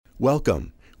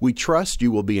Welcome. We trust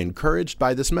you will be encouraged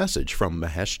by this message from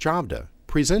Mahesh Chavda,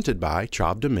 presented by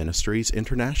Chavda Ministries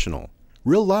International.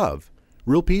 Real love,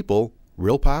 real people,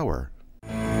 real power.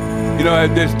 You know,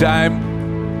 at this time,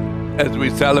 as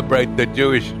we celebrate the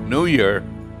Jewish New Year,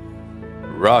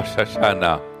 Rosh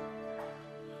Hashanah,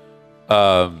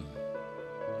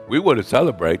 we want to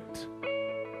celebrate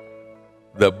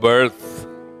the birth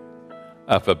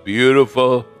of a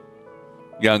beautiful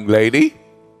young lady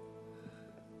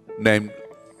named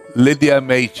Lydia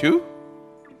Maychew.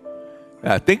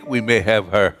 I think we may have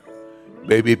her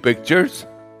baby pictures.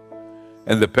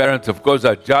 And the parents, of course,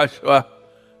 are Joshua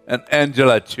and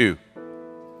Angela Chew.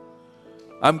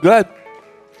 I'm glad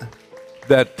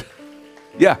that,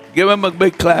 give them a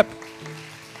big clap.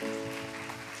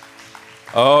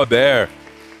 Oh, there.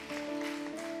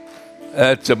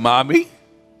 That's a mommy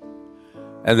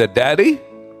and the daddy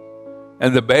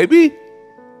and the baby.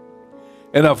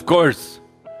 And of course,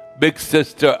 big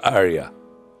sister Arya.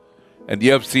 And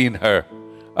you have seen her,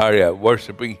 Arya,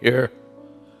 worshiping here.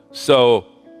 So,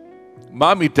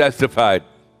 mommy testified.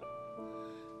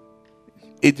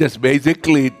 It just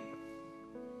basically,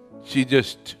 she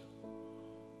just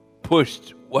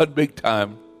pushed one big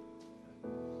time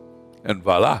and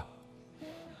voila.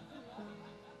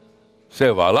 Say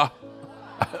voila.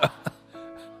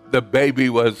 The baby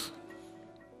was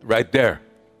right there.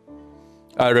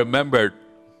 I remembered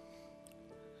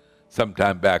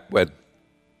sometime back when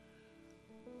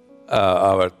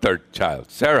our third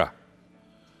child, Sarah,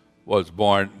 was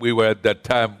born. We were at that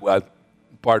time,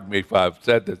 pardon me if I've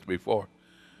said this before,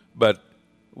 but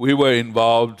we were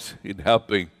involved in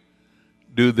helping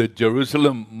do the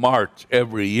Jerusalem March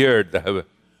every year. They have a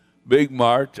big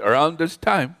march around this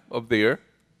time of the year.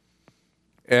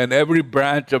 And every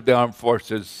branch of the armed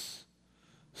forces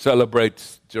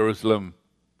celebrates Jerusalem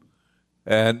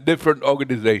and different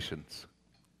organizations.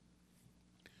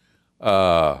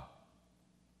 The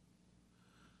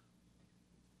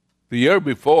year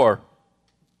before,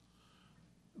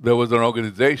 there was an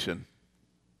organization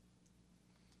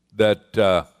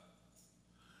that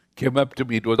came up to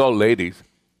me. It was all ladies.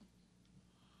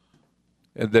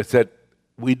 And they said,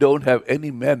 we don't have any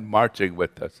men marching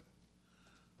with us.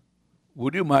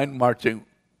 Would you mind marching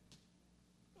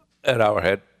at our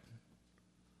head?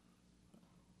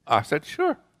 I said,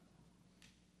 sure.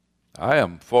 I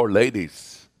am for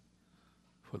ladies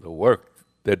for the work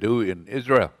they do in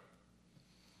Israel.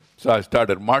 So I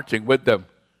started marching with them.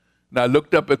 And I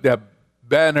looked up at their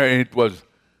banner, and it was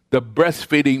the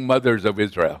breastfeeding mothers of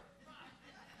Israel.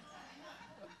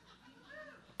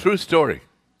 True story.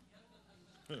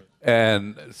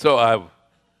 And so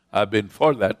I've been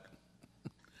for that.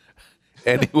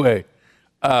 Anyway,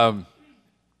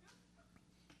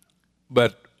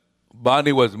 but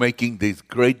Bonnie was making these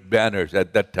great banners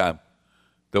at that time.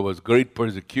 There was great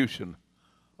persecution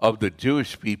of the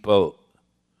Jewish people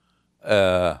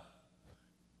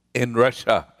in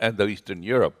Russia and the Eastern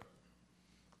Europe,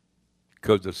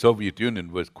 because the Soviet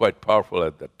Union was quite powerful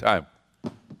at that time.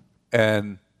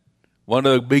 And one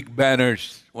of the big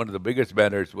banners, one of the biggest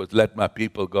banners was "Let my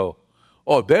people go."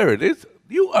 Oh, there it is.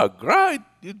 You are right.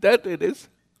 That it is.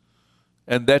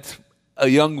 And that's a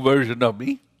young version of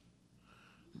me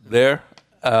there.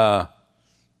 But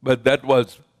that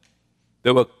was,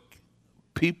 there were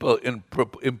people in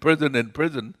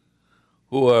prison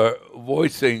who are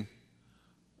voicing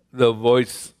the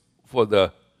voice for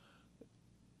the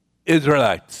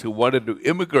Israelites who wanted to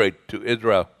immigrate to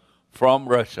Israel from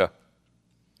Russia.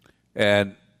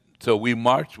 And so we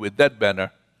marched with that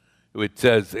banner, which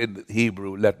says in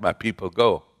Hebrew, "Let my people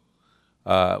go,"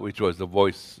 which was the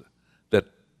voice that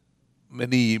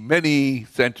many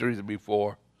centuries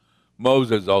before,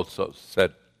 Moses also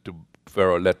said to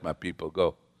Pharaoh, "Let my people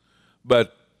go."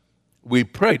 But we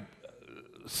prayed.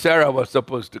 Sarah was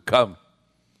supposed to come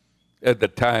at the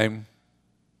time,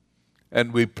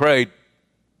 and we prayed.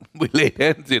 We laid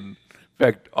hands, in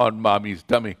fact, on mommy's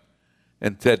tummy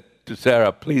and said to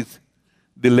Sarah, "Please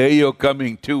delay your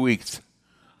coming 2 weeks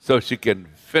so she can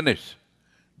finish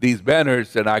these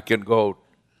banners and I can go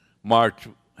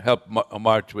help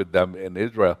march with them in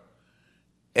Israel."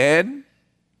 And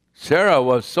Sarah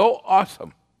was so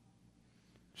awesome.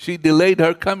 She delayed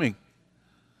her coming.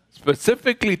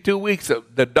 Specifically 2 weeks.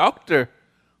 The doctor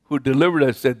who delivered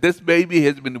us said, "This baby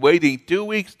has been waiting 2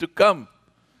 weeks to come."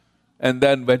 And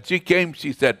then when she came,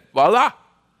 she said, "Voila,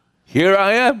 here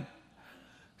I am."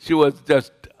 She was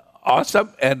just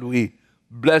awesome, and we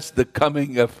blessed the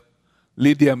coming of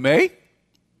Lydia May.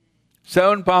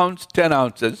 7 pounds, 10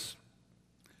 ounces.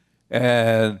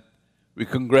 And we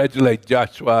congratulate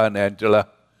Joshua and Angela.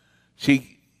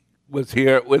 She was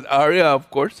here with Arya, of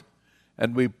course,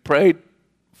 And we prayed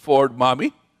for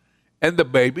mommy and the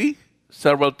baby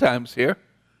several times here.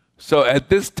 So at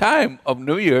this time of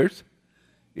New Year's,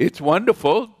 it's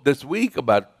wonderful. This week,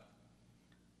 about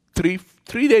three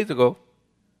days ago,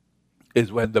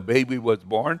 is when the baby was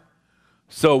born.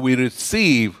 So we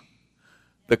receive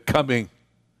the coming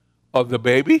of the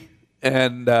baby.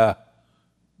 And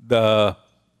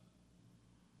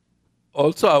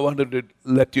also I wanted to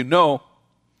let you know,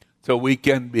 so we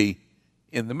can be,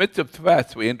 in the midst of the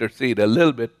fast, we intercede a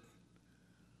little bit,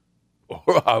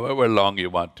 or however long you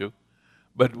want to.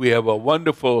 But we have a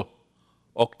wonderful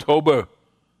October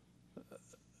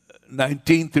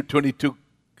 19 to 22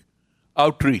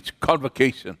 outreach,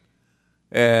 convocation.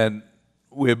 And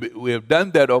we have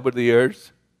done that over the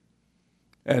years,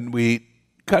 and we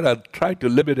kind of tried to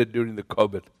limit it during the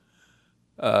COVID.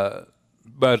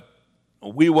 But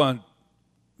we want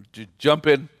to jump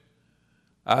in,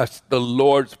 ask the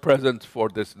Lord's presence for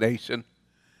this nation,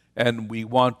 and we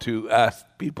want to ask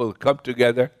people to come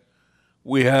together.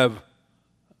 We'll have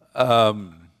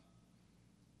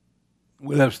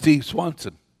Steve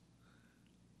Swanson.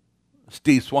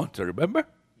 Steve Swanson, remember?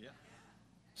 Yeah.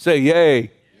 Say yay.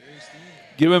 Yay,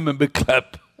 give him a big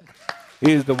clap.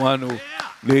 He's the one who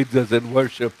leads us in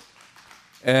worship.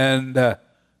 And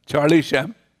Charlie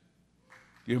Shem,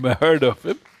 you may have heard of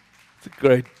him. It's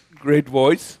a great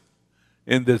voice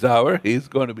in this hour. He's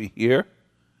going to be here.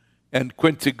 And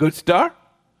Quincy Goodstar,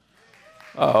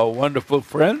 a wonderful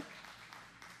friend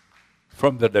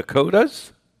from the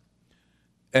Dakotas.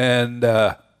 And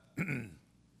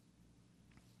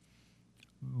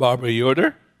Barbara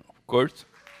Yoder, of course.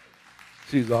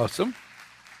 She's awesome.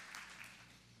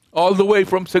 All the way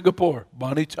from Singapore,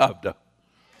 Bonnie Chavda.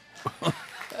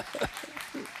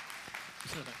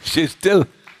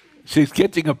 She's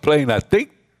catching a plane. I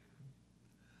think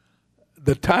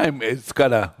the time is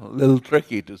kind of a little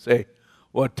tricky to say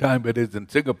what time it is in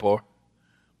Singapore,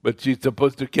 but she's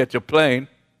supposed to catch a plane,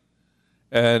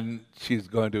 and she's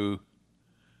going to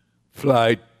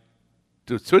fly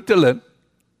to Switzerland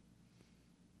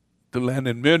to land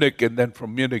in Munich, and then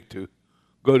from Munich to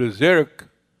go to Zurich,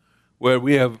 where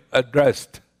we have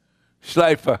addressed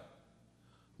Schleifer,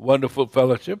 wonderful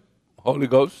fellowship, Holy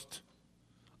Ghost,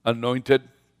 anointed,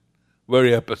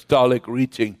 very apostolic,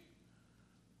 reaching.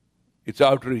 Its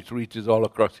outreach reaches all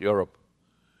across Europe.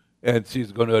 And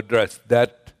she's going to address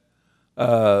that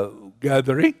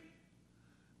gathering,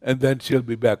 and then she'll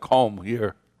be back home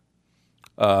here.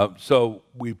 So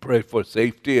we pray for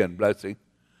safety and blessing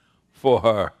for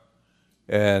her.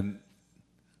 And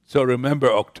so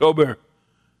remember, October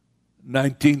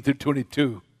 19 to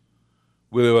 22,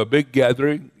 we'll have a big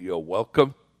gathering. You're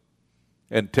welcome.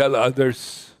 And tell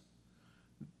others,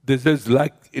 this is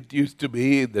like it used to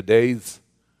be in the days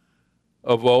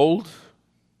of old.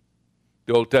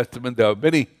 The Old Testament, there are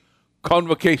many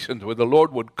convocations where the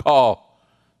Lord would call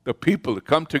the people to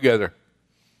come together.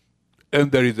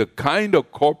 And there is a kind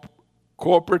of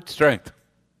corporate strength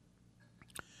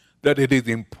that it is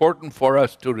important for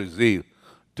us to receive,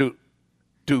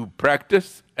 to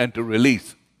practice and to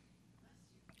release.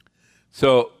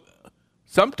 So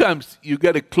sometimes you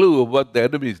get a clue of what the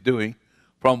enemy is doing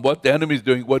from what the enemy is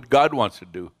doing, what God wants to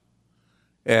do.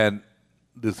 And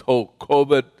this whole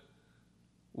COVID,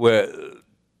 where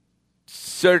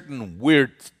certain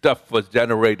weird stuff was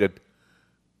generated,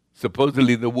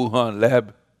 supposedly in the Wuhan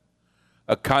lab,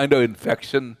 a kind of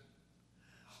infection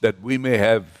that we may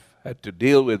have had to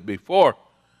deal with before,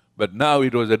 but now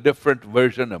it was a different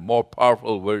version, a more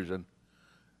powerful version.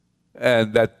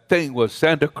 And that thing was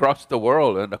sent across the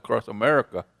world and across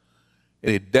America.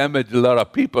 And it damaged a lot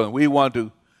of people. And we want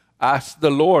to ask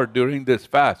the Lord during this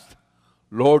fast,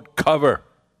 Lord, cover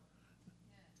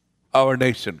our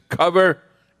nation. Cover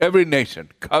every nation.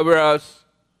 Cover us.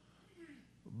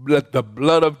 Let the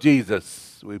blood of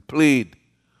Jesus, we plead,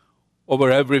 over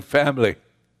every family.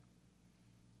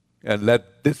 And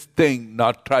let this thing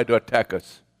not try to attack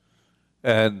us.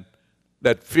 And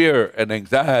let fear and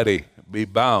anxiety be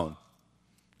bound.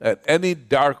 That any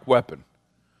dark weapon,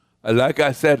 and like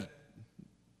I said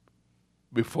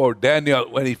before, Daniel,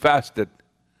 when he fasted,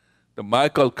 the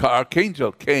Michael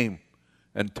archangel came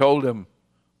and told him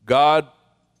God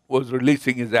was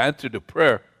releasing his answer to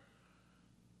prayer,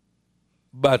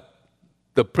 but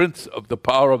the prince of the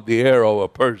power of the air over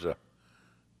Persia,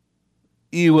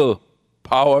 evil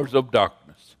powers of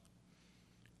darkness,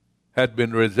 had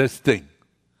been resisting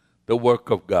the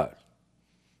work of God.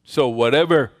 So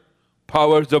whatever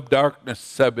powers of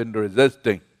darkness have been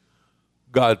resisting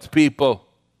God's people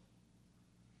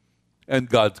and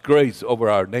God's grace over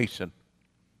our nation,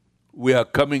 we are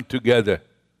coming together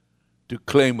to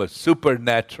claim a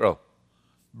supernatural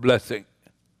blessing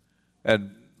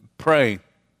and praying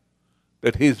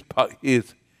that His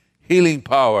healing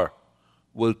power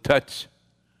will touch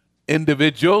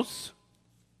individuals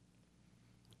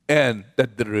and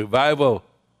that the revival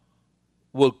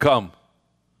will come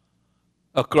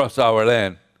across our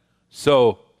land.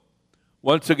 So,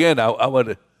 once again,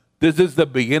 this is the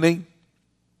beginning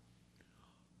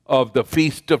of the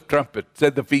Feast of Trumpets.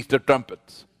 Said the Feast of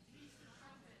Trumpets.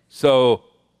 So,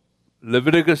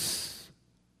 Leviticus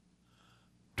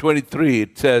 23,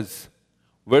 it says,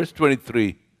 verse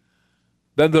 23,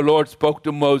 then the Lord spoke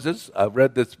to Moses. I've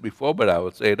read this before, but I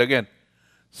will say it again,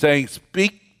 saying,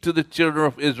 speak to the children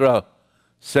of Israel,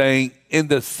 saying, in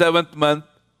the 7th month,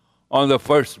 on the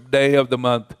 1st day of the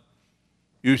month,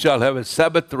 you shall have a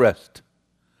Sabbath rest,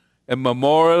 a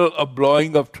memorial of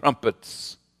blowing of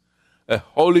trumpets, a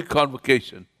holy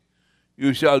convocation.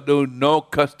 You shall do no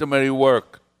customary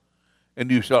work, and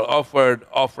you shall offer an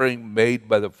offering made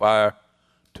by the fire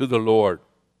to the Lord.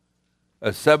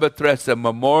 A Sabbath rest, a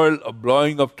memorial of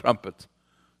blowing of trumpets.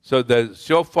 So the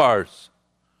shofars,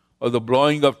 or the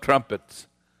blowing of trumpets,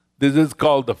 this is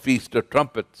called the Feast of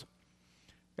Trumpets.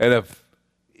 And if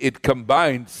it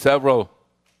combines several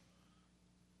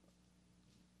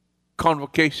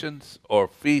convocations or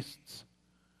feasts,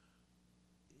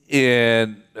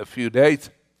 in a few days,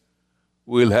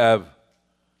 we'll have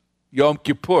Yom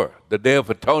Kippur, the Day of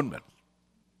Atonement.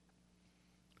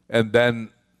 And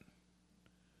then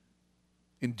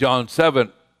in John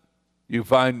 7, you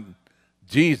find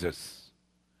Jesus.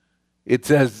 It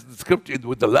says, the scripture,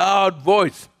 with a loud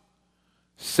voice,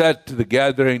 said to the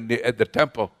gathering at the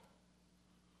temple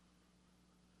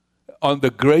on the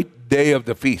great day of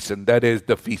the feast, and that is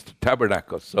the Feast of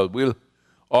Tabernacles. So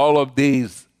all of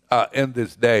these in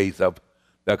these days of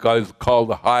that is called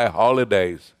the high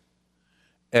holidays,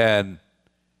 and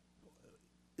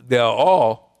they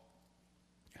all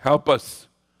help us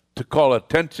to call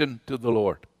attention to the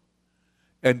Lord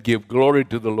and give glory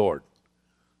to the Lord.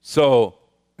 So,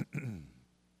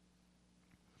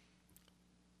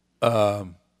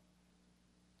 on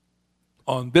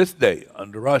this day,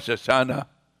 on the Rosh Hashanah,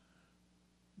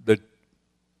 the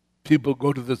people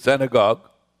go to the synagogue,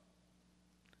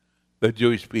 the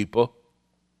Jewish people,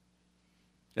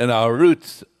 and our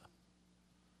roots,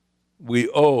 we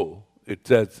owe, it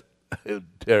says,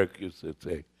 Derek used to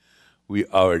say, we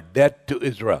our debt to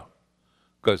Israel,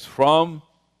 because from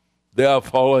they are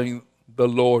following the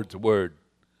Lord's word.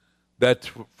 That's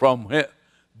from him,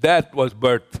 that was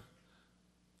birthed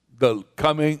the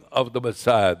coming of the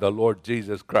Messiah, the Lord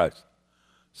Jesus Christ.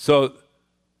 So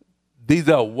these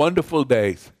are wonderful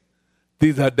days.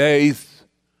 These are days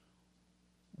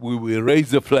we will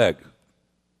raise the flag.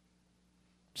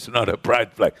 It's not a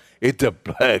pride flag. It's a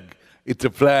flag. It's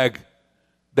a flag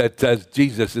that says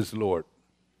Jesus is Lord.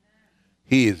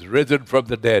 He is risen from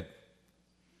the dead.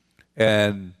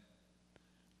 And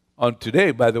on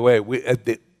today, by the way, we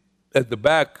at the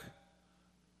back,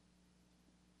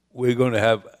 we're going to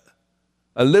have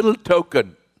a little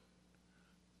token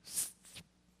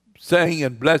saying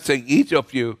and blessing each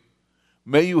of you,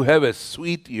 may you have a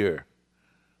sweet year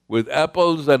with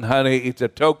apples and honey. It's a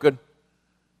token.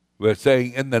 We're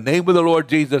saying, in the name of the Lord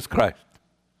Jesus Christ,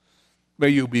 may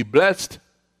you be blessed,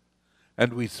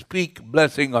 and we speak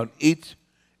blessing on each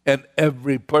and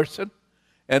every person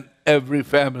and every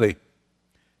family.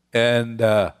 And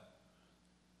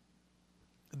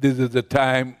this is the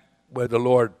time where the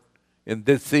Lord, in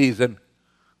this season,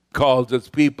 calls His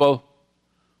people.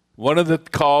 One of the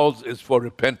calls is for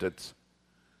repentance.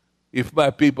 If my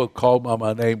people called by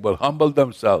my name will humble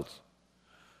themselves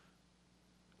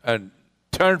and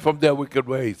turn from their wicked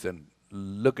ways and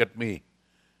look at me,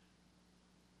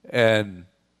 and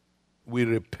we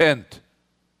repent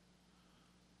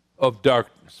of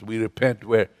darkness. We repent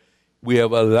where we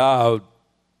have allowed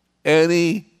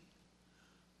any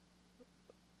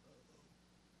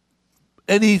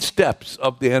steps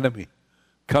of the enemy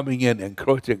coming in,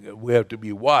 encroaching. We have to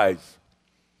be wise,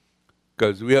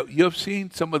 because you have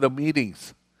seen some of the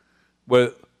meetings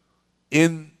where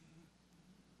in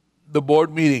the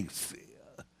board meetings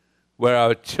where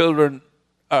our children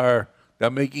they're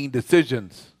making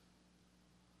decisions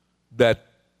that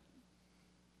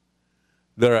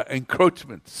there are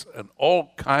encroachments and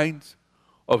all kinds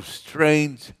of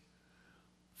strange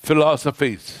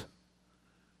philosophies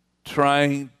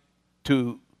trying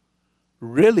to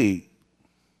really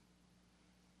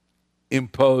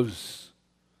impose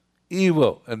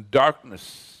evil and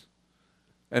darkness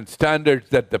and standards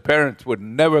that the parents would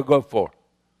never go for.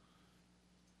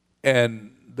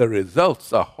 And the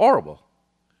results are horrible.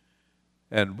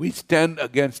 And we stand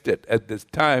against it. At this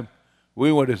time,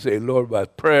 we want to say, Lord, by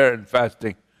prayer and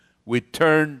fasting, we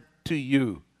turn to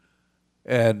you.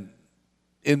 And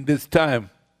in this time,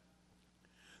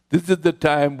 this is the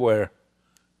time where,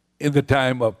 in the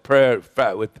time of prayer,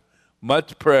 with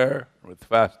much prayer, with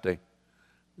fasting,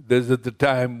 this is the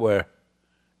time where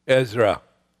Ezra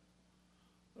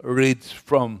reads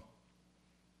from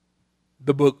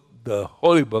the book, the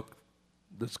holy book,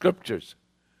 the scriptures,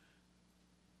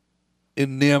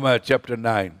 in Nehemiah chapter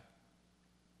 9.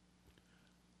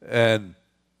 And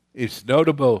it's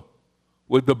notable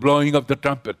with the blowing of the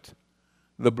trumpet,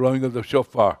 the blowing of the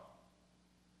shofar.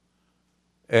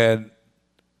 And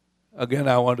again,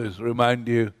 I want to remind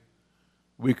you,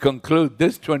 we conclude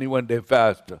this 21-day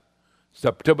fast,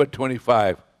 September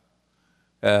 25.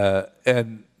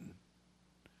 And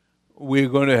we're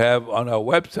going to have on our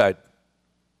website,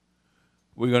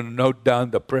 we're going to note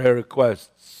down the prayer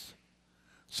requests.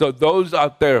 So those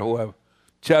out there who have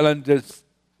challenges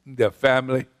in their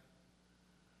family,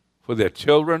 for their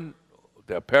children,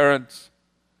 their parents,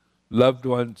 loved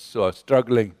ones who are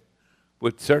struggling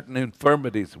with certain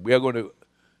infirmities, we are going to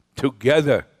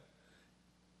together.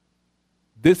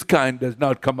 This kind does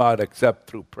not come out except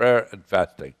through prayer and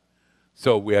fasting.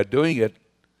 So we are doing it.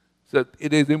 So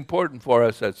it is important for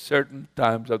us at certain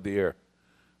times of the year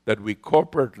that we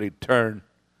corporately turn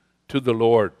to the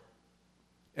Lord.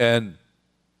 And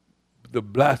the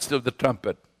blast of the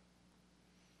trumpet,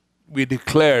 we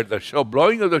declare the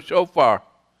blowing of the shofar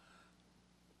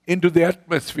into the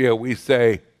atmosphere. We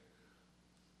say,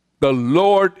 the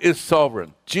Lord is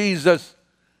sovereign. Jesus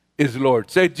is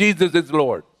Lord. Say, Jesus is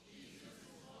Lord. Jesus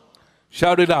is Lord.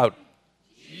 Shout it out.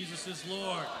 Jesus is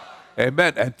Lord.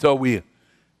 Amen. And so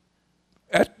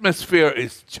atmosphere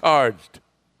is charged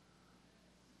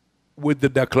with the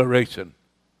declaration.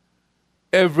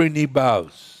 Every knee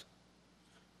bows.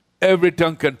 Every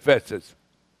tongue confesses.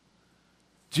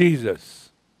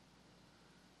 Jesus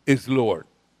is Lord.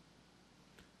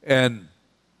 And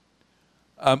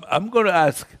I'm going to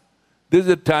ask, this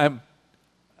is a time,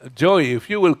 Joey, if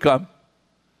you will come.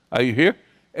 Are you here?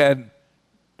 And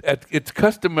it's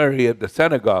customary at the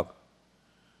synagogue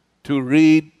to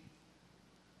read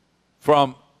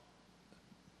from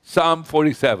Psalm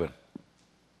 47.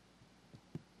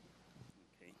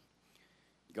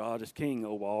 God is king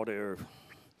over all the earth.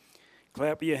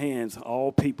 Clap your hands,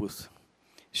 all peoples.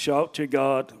 Shout to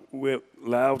God with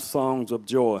loud songs of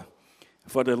joy.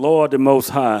 For the Lord, the Most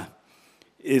High,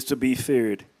 is to be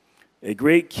feared, a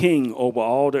great king over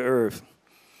all the earth.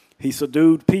 He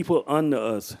subdued people under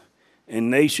us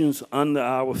and nations under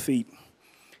our feet.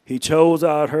 He chose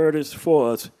our heritage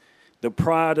for us, the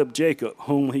pride of Jacob,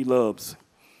 whom he loves.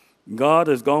 God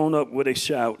has gone up with a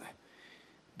shout,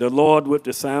 the Lord with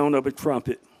the sound of a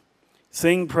trumpet.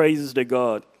 Sing praises to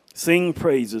God. Sing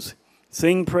praises.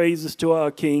 Sing praises to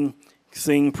our King.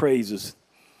 Sing praises.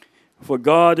 For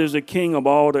God is the King of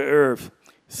all the earth.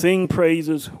 Sing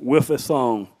praises with a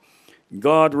song.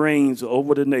 God reigns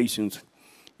over the nations.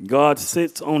 God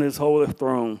sits on his holy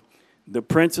throne. The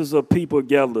princes of people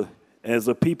gather as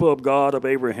the people of God of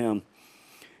Abraham.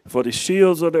 For the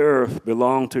shields of the earth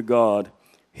belong to God.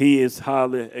 He is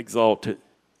highly exalted.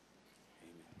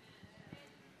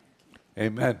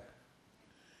 Amen.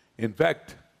 In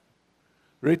fact,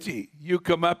 Richie, you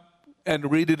come up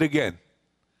and read it again.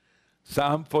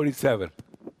 Psalm 47.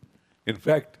 In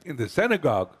fact, in the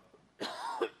synagogue,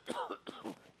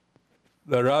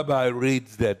 the rabbi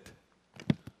reads that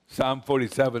Psalm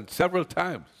 47 several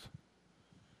times.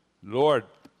 Lord,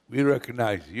 we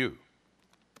recognize you.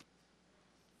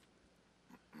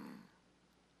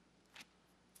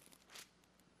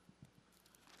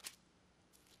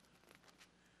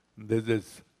 This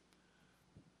is,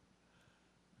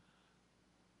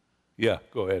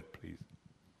 go ahead, please.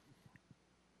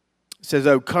 It says,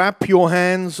 "Oh, clap your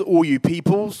hands, all you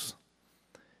peoples.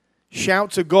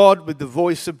 Shout to God with the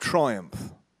voice of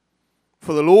triumph.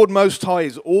 For the Lord Most High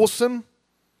is awesome.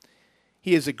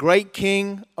 He is a great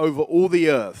king over all the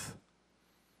earth.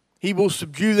 He will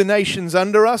subdue the nations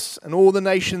under us and all the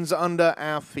nations under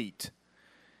our feet.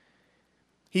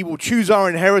 He will choose our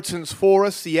inheritance for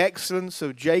us, the excellence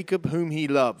of Jacob, whom he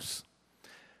loves.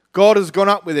 God has gone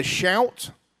up with a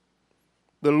shout,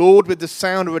 the Lord with the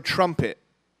sound of a trumpet.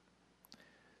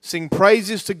 Sing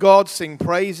praises to God, sing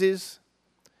praises.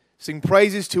 Sing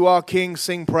praises to our King,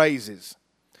 sing praises.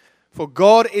 For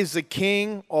God is the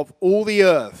King of all the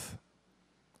earth.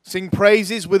 Sing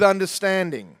praises with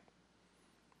understanding.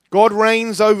 God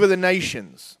reigns over the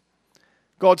nations.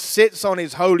 God sits on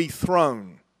his holy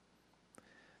throne.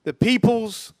 The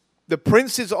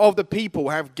princes of the people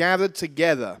have gathered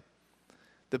together.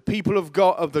 The people of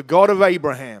God, of the God of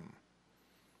Abraham.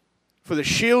 For the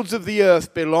shields of the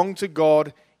earth belong to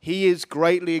God. He is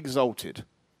greatly exalted.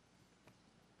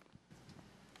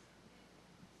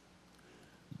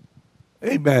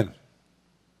 Amen.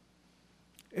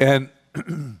 And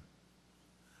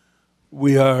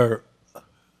we are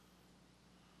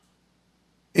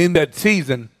in that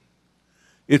season.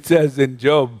 It says in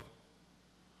Job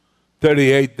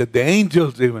 38 that the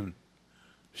angels even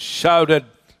shouted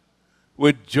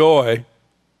with joy,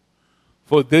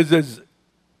 for this is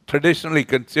traditionally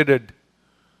considered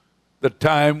the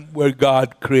time where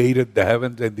God created the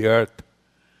heavens and the earth,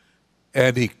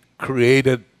 and He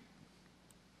created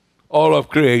all of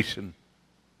creation.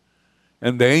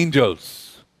 And the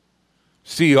angels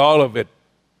see all of it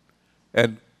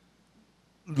and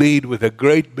lead with a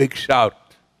great big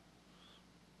shout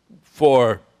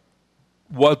for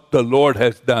what the Lord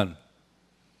has done.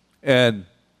 And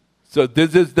so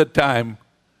this is the time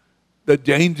that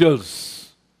the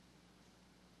angels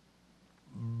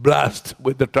blast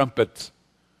with the trumpets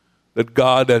that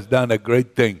God has done a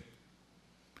great thing.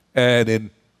 And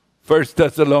in 1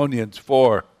 Thessalonians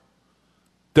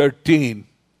 4:13,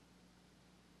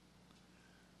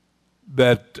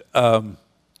 that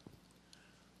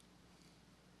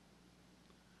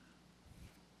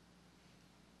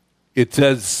it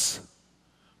says,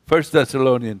 1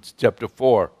 Thessalonians chapter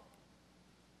 4,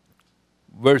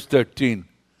 verse 13,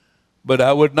 but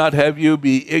I would not have you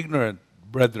be ignorant,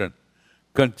 brethren,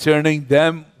 concerning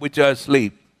them which are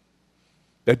asleep,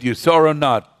 that you sorrow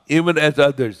not, even as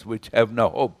others which have no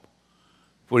hope.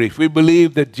 For if we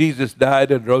believe that Jesus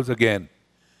died and rose again,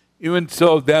 even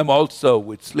so them also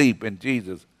which sleep in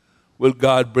Jesus will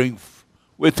God bring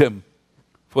with him.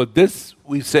 For this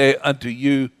we say unto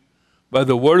you by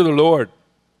the word of the Lord,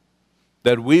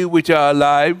 that we which are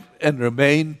alive and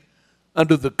remain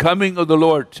unto the coming of the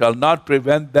Lord shall not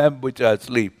prevent them which are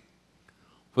asleep.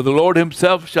 For the Lord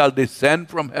himself shall descend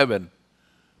from heaven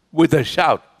with a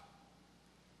shout,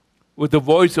 with the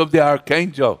voice of the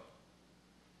archangel,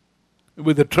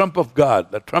 with the trump of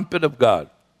God, the trumpet of God,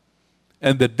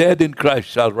 and the dead in Christ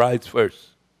shall rise first.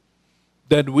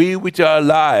 Then we which are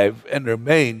alive and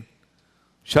remain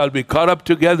shall be caught up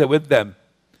together with them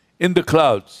in the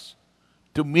clouds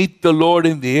to meet the Lord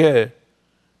in the air,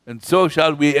 and so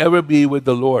shall we ever be with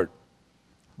the Lord.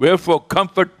 Wherefore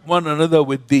comfort one another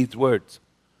with these words.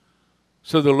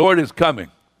 So the Lord is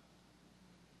coming,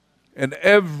 and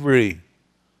every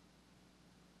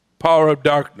power of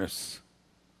darkness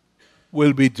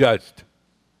will be judged.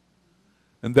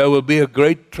 And there will be a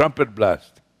great trumpet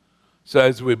blast. So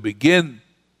as we begin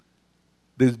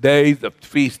these days of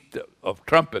Feast of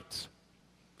Trumpets,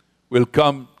 we'll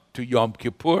come to Yom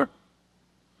Kippur,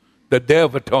 the Day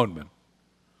of Atonement,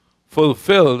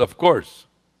 fulfilled, of course,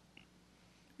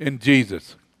 in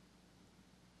Jesus.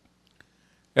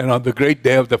 And on the great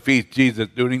day of the feast, Jesus,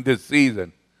 during this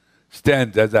season,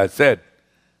 stands, as I said,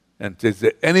 and says,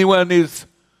 anyone is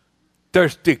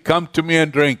thirsty, come to me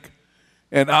and drink.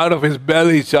 And out of his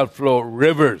belly shall flow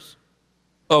rivers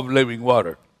of living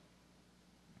water.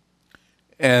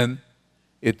 And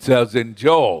it says in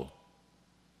Joel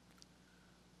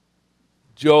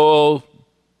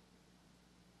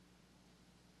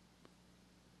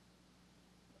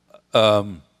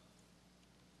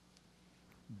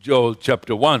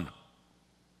chapter 1.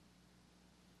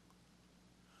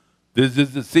 This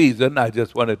is the season. I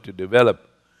just wanted to develop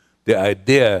the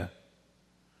idea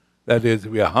that is,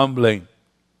 we are humbling.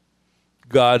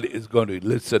 God is going to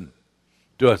listen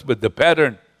to us. But the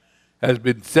pattern has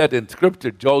been set in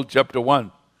Scripture. Joel chapter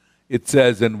 1, it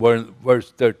says in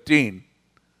verse 13,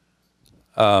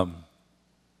 it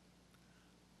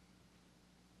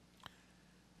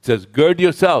says, gird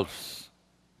yourselves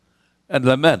and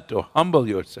lament, or humble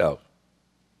yourself.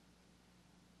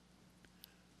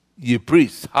 Ye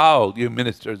priests, howl, ye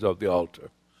ministers of the altar.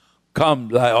 Come,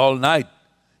 lie all night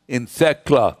in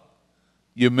sackcloth,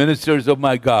 ye ministers of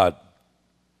my God.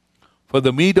 For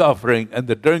the meat offering and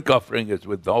the drink offering is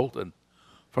withholden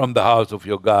from the house of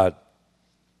your God.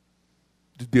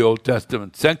 The Old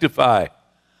Testament. Sanctify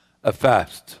a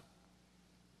fast.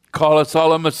 Call a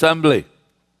solemn assembly.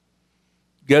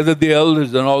 Gather the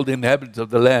elders and all the inhabitants of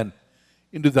the land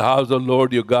into the house of the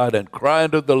Lord your God, and cry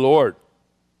unto the Lord.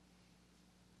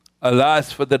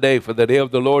 Alas for the day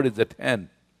of the Lord is at hand.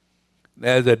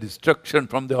 As a destruction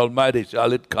from the Almighty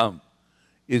shall it come.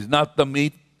 Is not the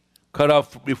meat cut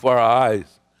off before our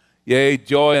eyes? Yea,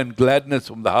 joy and gladness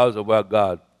from the house of our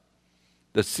God.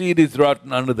 The seed is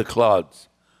rotten under the clods.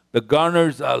 The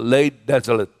garners are laid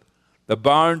desolate. The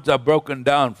barns are broken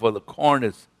down, for the corn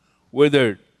is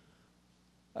withered.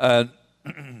 And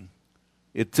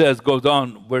it says, goes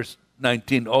on, verse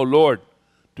 19, O Lord,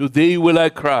 to thee will I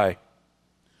cry,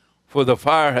 for the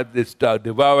fire hath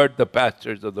devoured the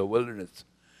pastures of the wilderness,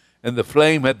 and the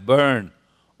flame hath burned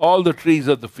All the trees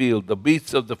of the field, the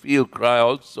beasts of the field cry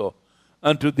also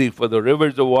unto thee, for the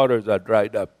rivers of waters are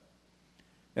dried up.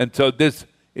 And so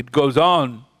it goes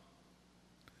on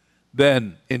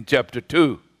then in chapter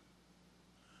 2,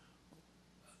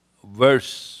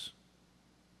 verse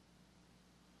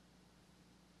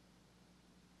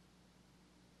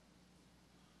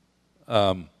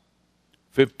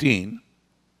 15.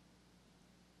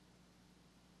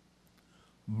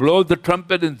 Blow the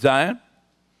trumpet in Zion,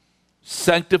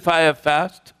 sanctify a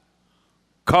fast,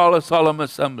 call a solemn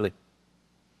assembly.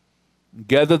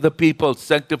 Gather the people,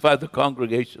 sanctify the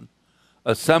congregation,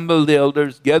 assemble the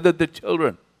elders, gather the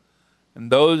children, and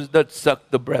those that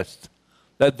suck the breast.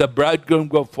 Let the bridegroom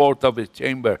go forth of his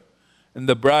chamber, and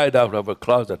the bride out of her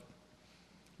closet.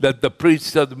 Let the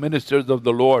priests of the ministers of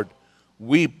the Lord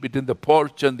weep between the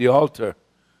porch and the altar.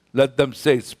 Let them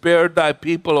say, spare thy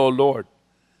people, O Lord.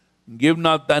 Give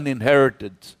not thine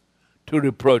inheritance to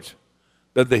reproach,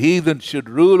 that the heathen should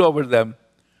rule over them.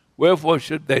 Wherefore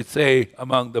should they say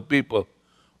among the people,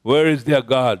 where is their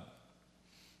God?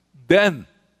 Then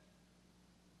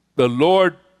the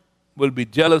Lord will be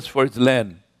jealous for his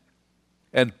land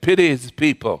and pity his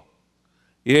people.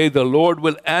 Yea, the Lord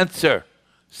will answer.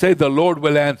 Say, the Lord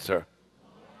will answer.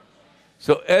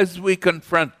 So as we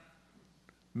confront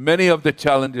many of the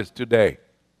challenges today,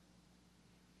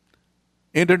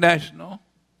 international,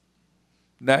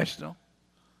 national,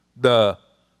 the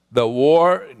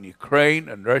war in Ukraine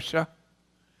and Russia,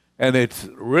 and it's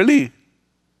really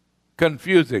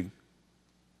confusing.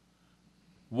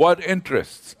 What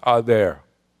interests are there?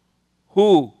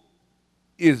 Who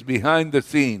is behind the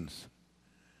scenes?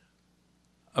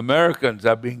 Americans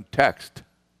are being taxed,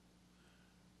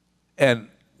 and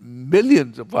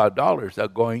millions of our dollars are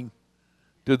going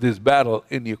to this battle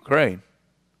in Ukraine.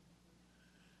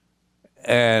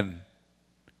 And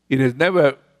it has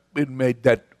never been made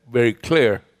that very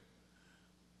clear.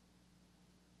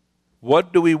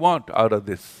 What do we want out of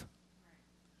this?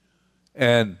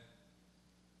 And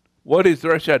what is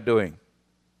Russia doing?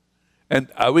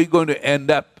 And are we going to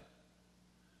end up,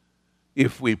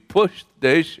 if we push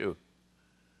the issue,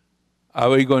 are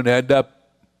we going to end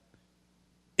up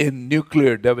in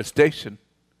nuclear devastation?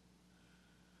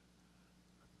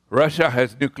 Russia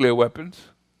has nuclear weapons.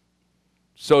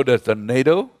 So does the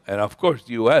NATO, and of course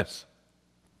the U.S.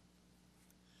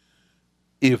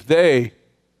 If they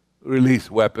release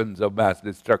weapons of mass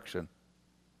destruction,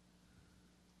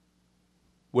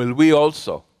 will we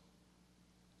also?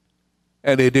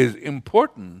 And it is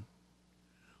important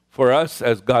for us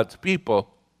as God's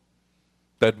people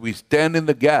that we stand in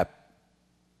the gap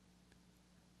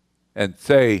and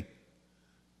say,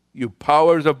 you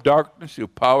powers of darkness, you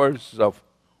powers of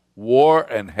war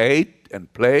and hate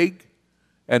and plague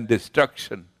and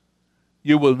destruction,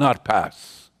 you will not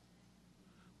pass.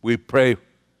 We pray,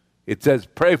 it says,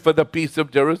 pray for the peace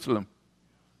of Jerusalem.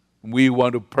 We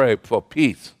want to pray for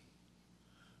peace.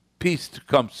 Peace to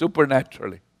come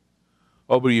supernaturally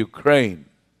over Ukraine,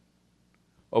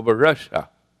 over Russia,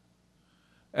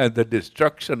 and the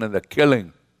destruction and the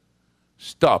killing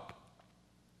stop.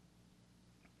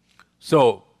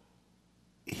 So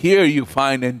here you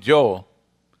find in Joel,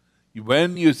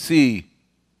 when you see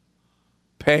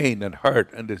pain and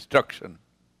hurt and destruction,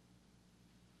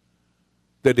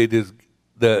 that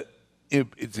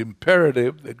it's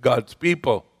imperative that God's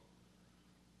people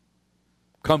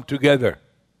come together,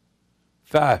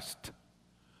 fast,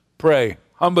 pray,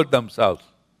 humble themselves,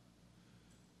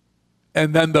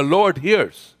 and then the Lord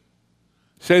hears.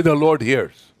 Say, the Lord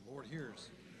hears. The Lord hears.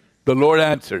 The Lord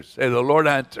answers. Say, the Lord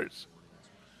answers.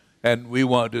 And we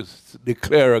want to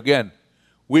declare again,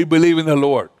 we believe in the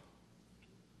Lord.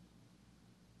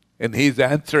 And He's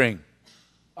answering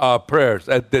our prayers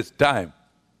at this time,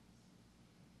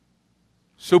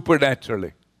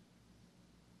 supernaturally.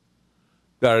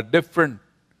 There are different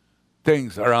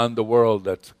things around the world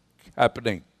that's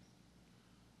happening.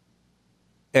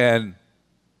 And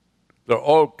there are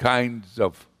all kinds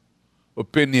of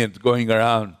opinions going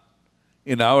around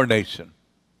in our nation.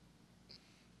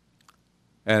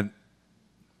 And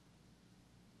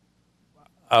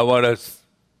I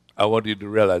want you to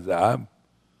realize that I'm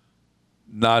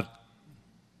not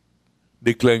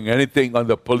declaring anything on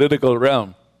the political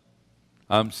realm.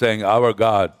 I'm saying our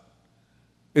God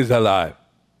is alive.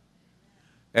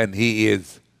 And He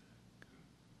is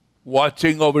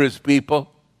watching over His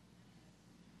people,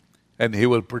 and He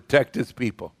will protect His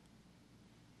people.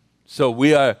 So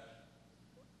we are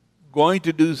going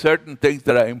to do certain things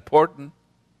that are important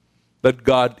that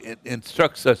God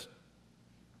instructs us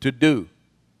to do.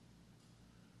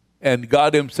 And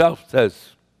God Himself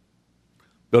says,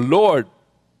 the Lord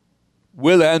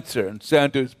will answer and say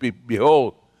unto His people,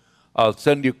 behold, I'll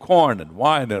send you corn and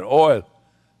wine and oil.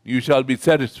 You shall be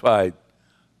satisfied.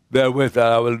 Therewith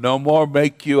I will no more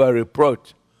make you a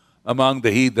reproach among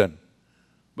the heathen,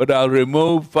 but I'll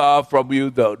remove far from you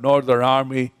the northern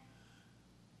army.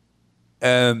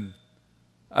 And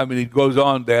it goes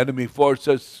on, the enemy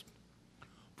forces.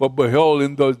 For behold,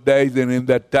 in those days and in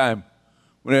that time,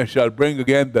 when I shall bring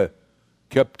again the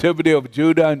captivity of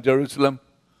Judah and Jerusalem,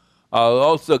 I'll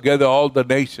also gather all the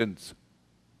nations.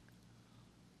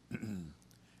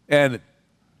 And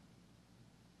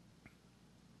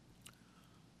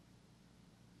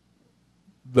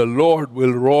the Lord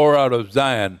will roar out of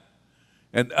Zion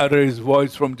and utter his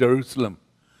voice from Jerusalem,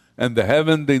 and the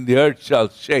heavens and the earth shall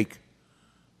shake.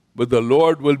 But the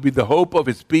Lord will be the hope of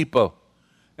his people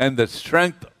and the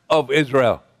strength of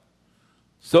Israel.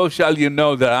 So shall you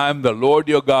know that I am the Lord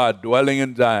your God, dwelling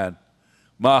in Zion,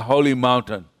 my holy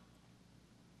mountain.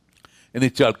 And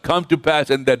it shall come to pass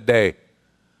in that day,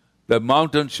 the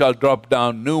mountains shall drop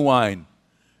down new wine,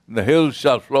 and the hills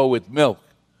shall flow with milk,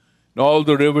 and all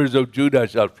the rivers of Judah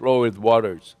shall flow with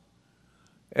waters.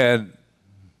 And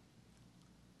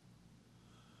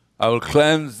I will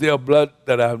cleanse their blood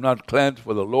that I have not cleansed,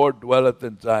 for the Lord dwelleth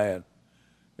in Zion.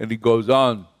 And he goes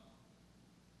on.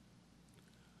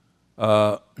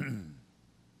 I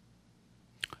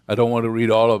don't want to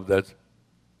read all of this.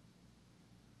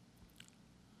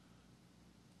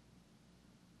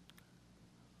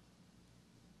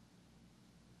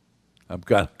 I'm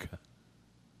kind of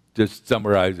just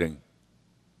summarizing.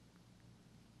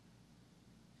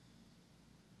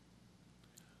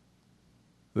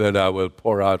 That I will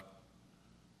pour out.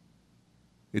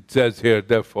 It says here,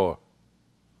 therefore,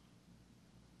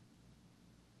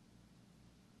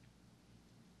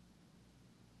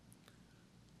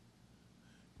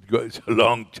 it's a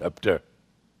long chapter.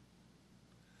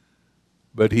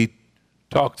 But he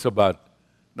talks about,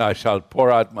 now I shall pour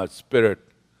out my spirit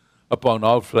upon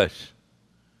all flesh,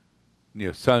 and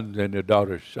your sons and your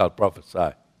daughters shall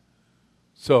prophesy.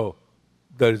 So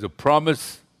there is a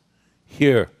promise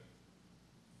here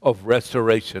of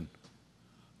restoration.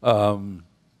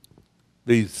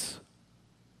 These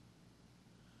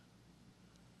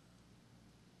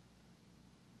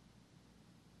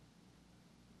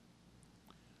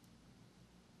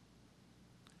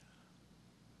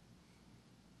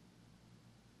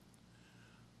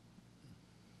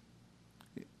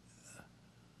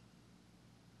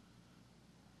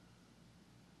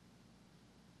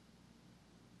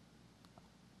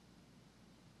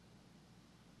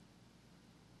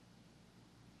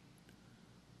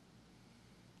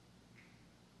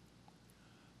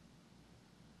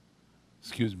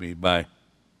excuse me, my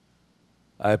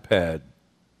iPad.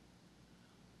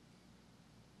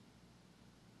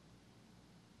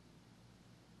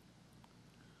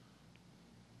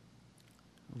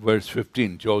 Verse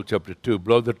 15, Joel chapter 2.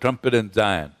 Blow the trumpet in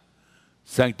Zion,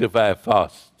 sanctify a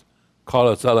fast, call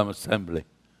a solemn assembly.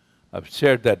 I've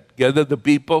shared that. Gather the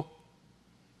people,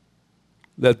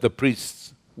 let the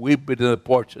priests weep between the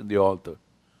porch and the altar.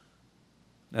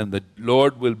 And the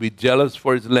Lord will be jealous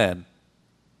for his land.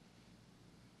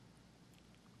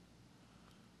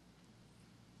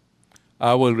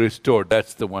 I will restore,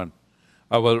 that's the one.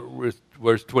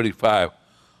 Verse 25,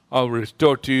 I'll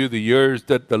restore to you the years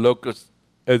that the locust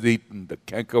has eaten, the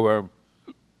cankerworm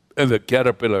and the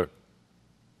caterpillar,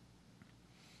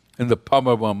 and the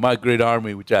palmerworm, my great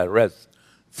army which I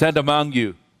sent among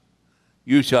you.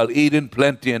 You shall eat in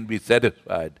plenty and be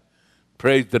satisfied.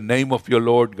 Praise the name of your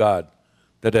Lord God,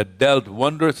 that hath dealt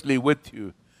wondrously with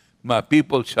you. My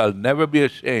people shall never be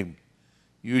ashamed.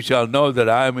 You shall know that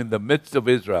I am in the midst of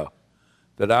Israel,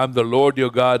 that I am the Lord your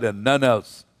God and none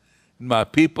else. And my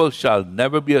people shall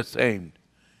never be ashamed.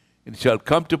 It shall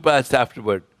come to pass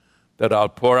afterward that I'll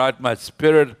pour out my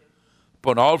spirit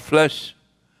upon all flesh.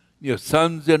 Your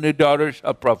sons and your daughters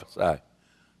shall prophesy.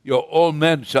 Your old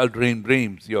men shall dream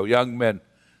dreams. Your young men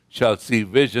shall see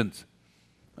visions.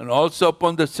 And also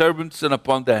upon the servants and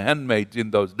upon the handmaids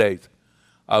in those days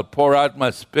I'll pour out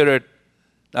my spirit.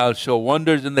 And I'll show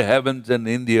wonders in the heavens and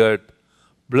in the earth,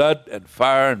 blood and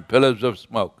fire and pillars of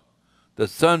smoke. The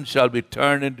sun shall be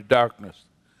turned into darkness,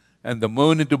 and the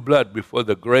moon into blood before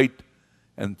the great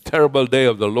and terrible day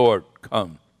of the Lord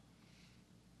come.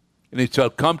 And it shall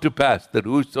come to pass that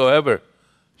whosoever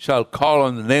shall call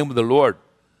on the name of the Lord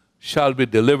shall be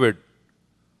delivered.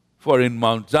 For in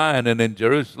Mount Zion and in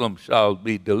Jerusalem shall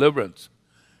be deliverance,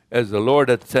 as the Lord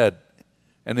hath said,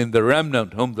 and in the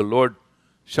remnant whom the Lord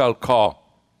shall call.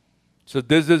 So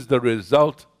this is the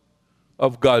result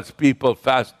of God's people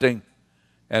fasting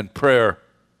and prayer.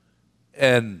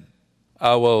 And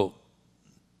I will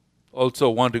also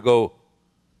want to go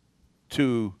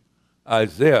to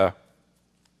Isaiah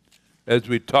as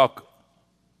we talk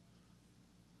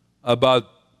about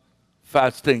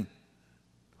fasting,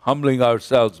 humbling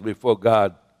ourselves before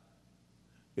God.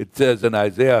 It says in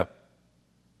Isaiah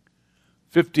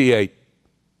 58,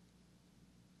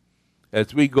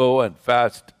 as we go and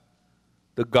fast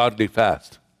the godly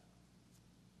fast.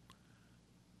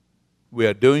 We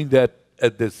are doing that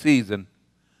at this season,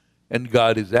 and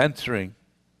God is answering.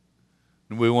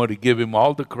 And we want to give Him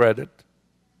all the credit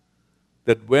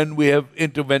that when we have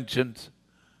interventions,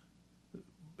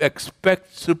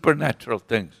 expect supernatural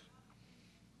things.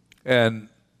 And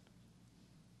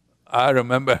I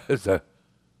remember as a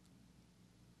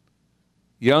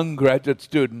young graduate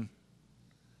student,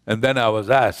 and then I was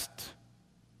asked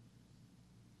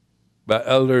by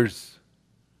elders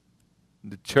in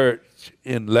the church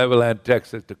in Levelland,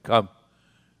 Texas, to come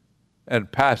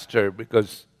and pastor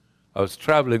because I was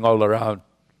traveling all around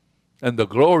and the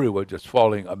glory was just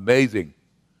falling amazing.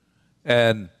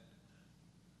 And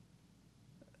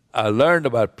I learned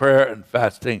about prayer and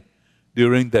fasting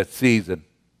during that season.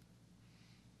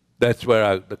 That's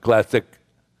where the classic,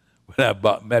 when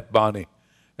I met Bonnie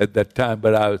at that time,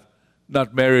 but I was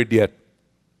not married yet.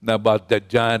 And I bought that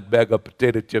giant bag of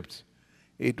potato chips.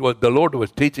 The Lord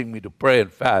was teaching me to pray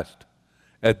and fast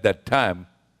at that time.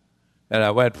 And I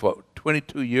went for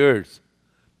 22 years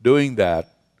doing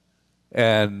that.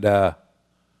 And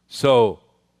so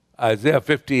Isaiah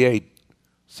 58,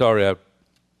 sorry, I have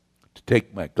to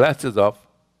take my glasses off.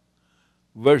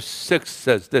 Verse 6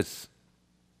 says this,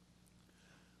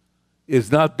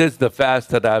 "Is not this the fast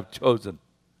that I have chosen?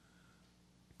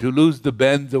 To loose the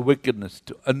bands of wickedness,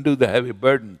 to undo the heavy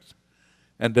burdens,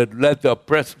 and to let the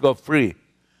oppressed go free,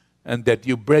 and that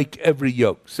you break every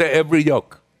yoke." Say every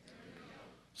yoke.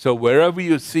 So wherever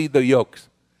you see the yokes,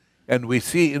 and we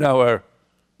see in our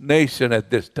nation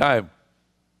at this time,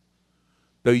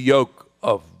 the yoke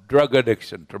of drug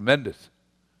addiction, tremendous,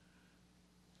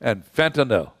 and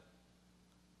fentanyl,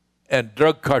 and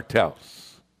drug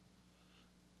cartels.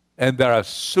 And there are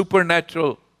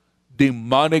supernatural,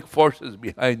 demonic forces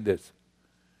behind this.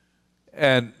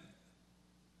 And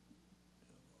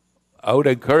I would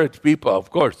encourage people, of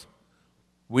course,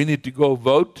 we need to go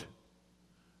vote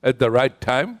at the right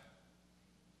time.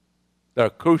 There are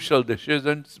crucial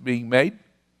decisions being made,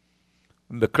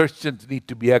 and the Christians need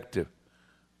to be active.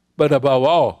 But above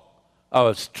all,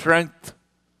 our strength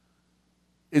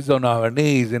is on our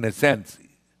knees, in a sense,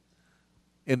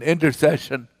 in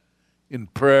intercession, in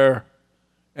prayer,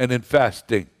 and in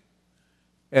fasting.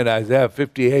 And Isaiah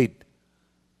 58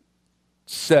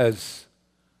 says,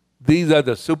 these are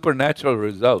the supernatural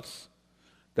results,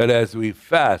 that as we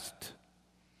fast,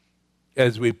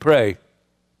 as we pray,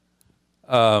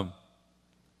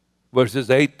 verses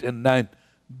 8 and 9,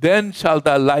 "Then shall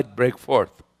thy light break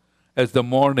forth as the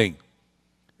morning,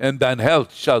 and thine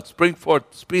health shall spring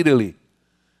forth speedily,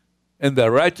 and thy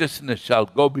righteousness shall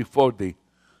go before thee.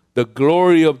 The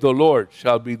glory of the Lord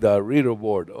shall be thy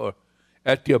reward," or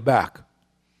at your back.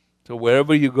 So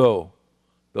wherever you go,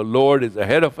 the Lord is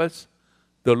ahead of us,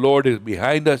 the Lord is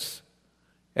behind us,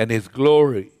 and His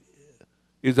glory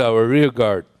is our rear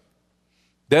guard.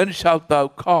 "Then shalt thou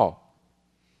call,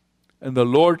 and the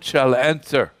Lord shall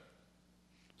answer."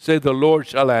 Say, the Lord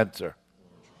shall answer.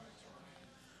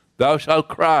 "Thou shalt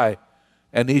cry,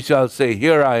 and He shall say,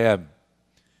 Here I am.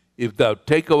 If thou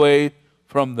take away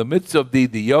from the midst of thee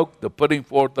the yoke, the putting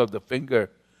forth of the finger,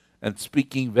 and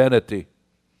speaking vanity,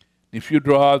 if you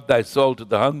draw out thy soul to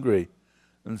the hungry,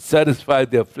 and satisfy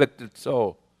the afflicted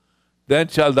soul, then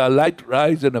shall thy light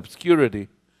rise in obscurity,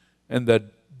 and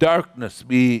the darkness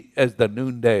be as the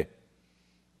noonday.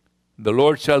 The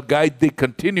Lord shall guide thee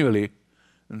continually,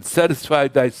 and satisfy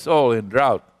thy soul in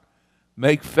drought,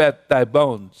 make fat thy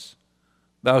bones.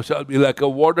 Thou shalt be like a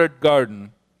watered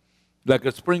garden, like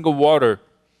a spring of water,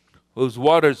 whose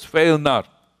waters fail not.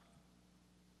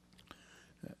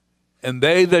 And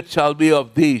they that shall be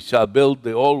of thee shall build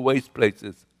the old waste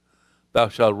places. Thou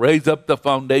shalt raise up the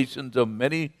foundations of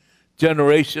many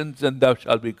generations, and thou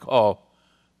shalt be called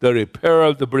the repairer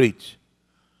of the breach,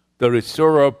 the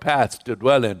restorer of paths to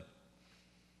dwell in.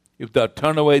 If thou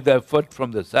turn away thy foot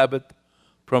from the Sabbath,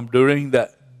 from doing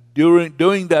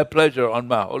thy pleasure on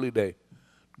my holy day,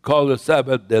 call the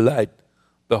Sabbath delight,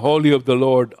 the holy of the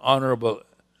Lord honorable,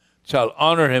 shall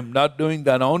honor him, not doing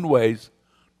thine own ways,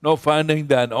 nor finding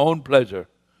thine own pleasure,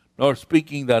 nor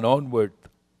speaking thine own word.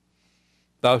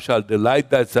 Thou shalt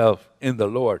delight thyself in the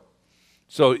Lord.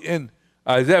 So in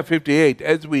Isaiah 58,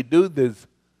 as we do this,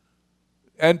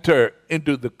 enter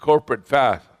into the corporate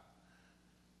fast,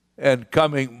 and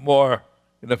coming more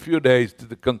in a few days to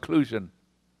the conclusion,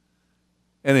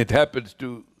 and it happens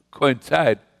to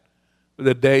coincide for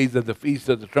the days of the Feast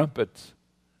of the Trumpets,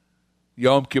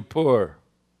 Yom Kippur,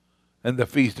 and the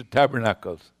Feast of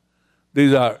Tabernacles.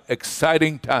 These are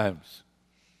exciting times.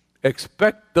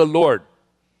 Expect the Lord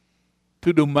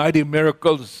to do mighty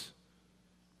miracles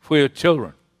for your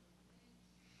children.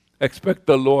 Expect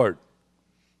the Lord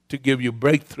to give you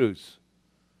breakthroughs.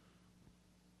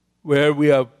 Where we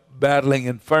are battling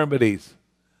infirmities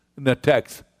in the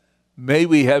text, may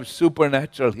we have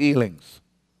supernatural healings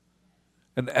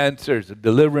and answers and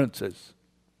deliverances,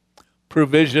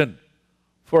 provision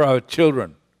for our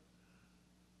children.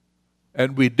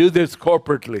 And we do this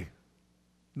corporately,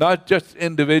 not just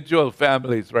individual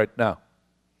families right now.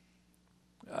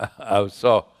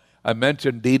 I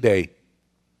mentioned D-Day.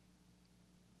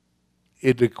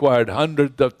 It required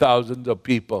hundreds of thousands of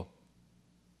people.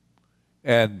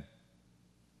 And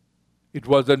it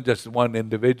wasn't just one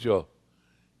individual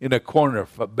in a corner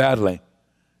battling.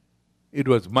 It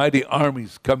was mighty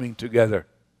armies coming together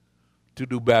to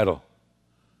do battle.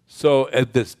 So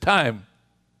at this time,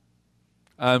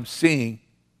 I'm seeing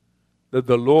that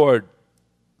the Lord,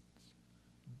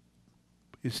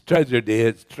 his strategy,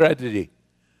 if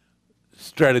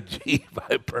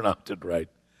I pronounce it right,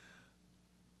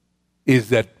 is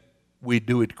that we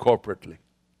do it corporately.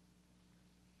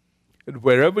 And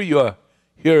wherever you are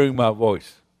hearing my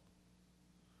voice,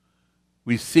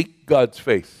 we seek God's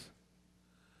face.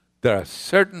 There are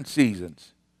certain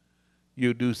seasons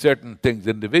you do certain things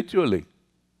individually,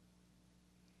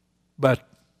 but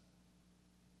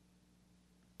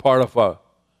part of our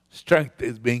strength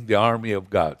is being the army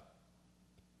of God.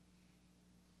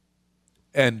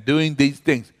 And doing these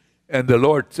things. And the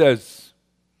Lord says,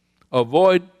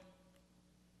 avoid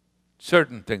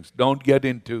certain things. Don't get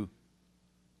inward.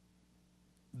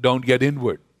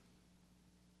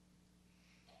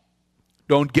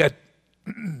 Don't get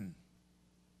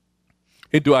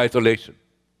into isolation.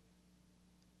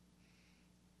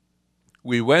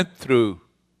 We went through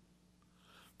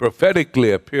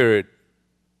prophetically a period,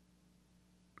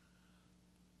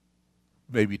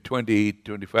 maybe 20,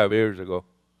 25 years ago.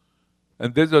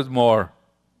 And this was more,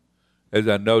 as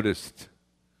I noticed,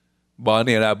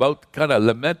 Bonnie and I both kind of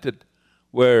lamented,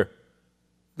 where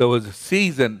there was a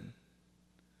season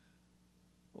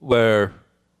where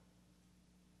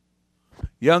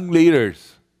young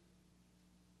leaders,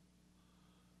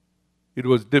 it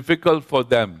was difficult for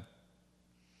them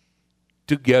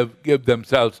to give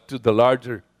themselves to the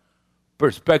larger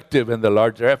perspective and the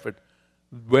larger effort,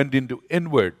 went into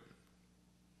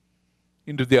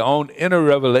their own inner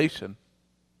revelation,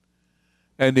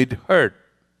 and it hurt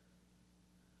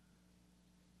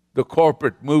the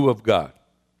corporate move of God.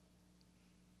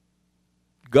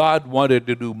 God wanted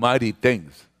to do mighty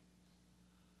things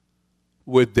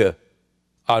with the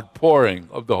outpouring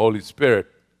of the Holy Spirit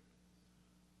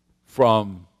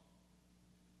from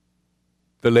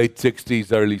the late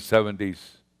 60s, early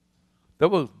 70s. There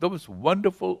was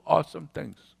wonderful, awesome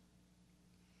things.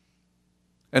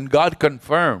 And God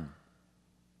confirmed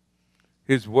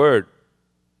His word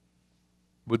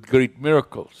with great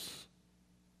miracles.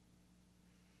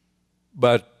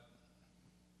 But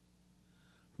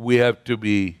we have to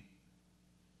be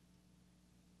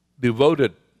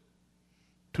devoted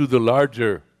to the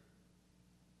larger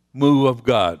move of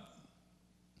God.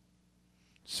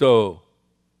 So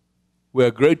we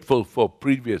are grateful for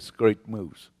previous great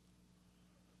moves,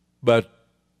 but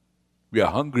we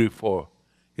are hungry for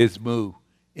His move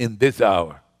in this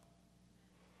hour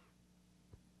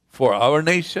for our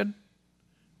nation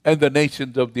and the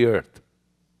nations of the earth.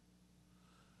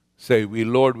 Say,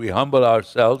 Lord, we humble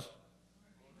ourselves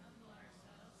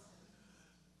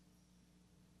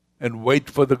and wait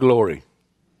for the glory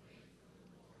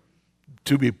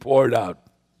to be poured out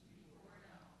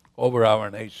over our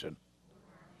nation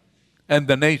and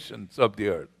the nations of the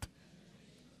earth.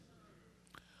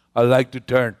 I'd like to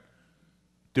turn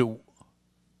to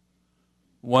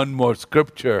one more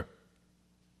scripture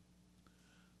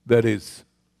that has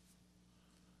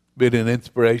been an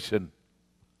inspiration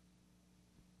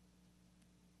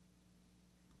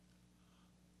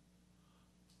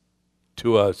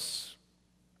to us.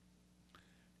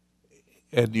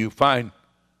 And you find,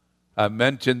 I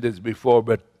mentioned this before,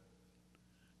 but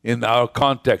in our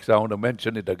context, I want to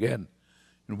mention it again,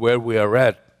 and where we are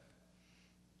at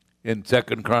in 2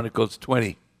 Chronicles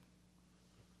 20.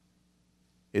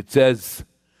 It says,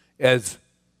 as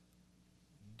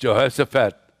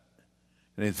Jehoshaphat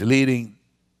and is leading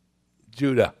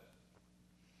Judah,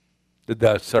 that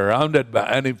they're surrounded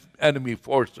by enemy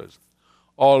forces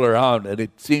all around, and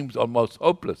it seems almost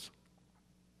hopeless.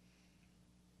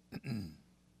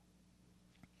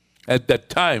 At that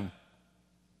time,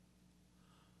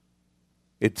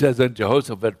 it says, and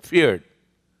Jehoshaphat feared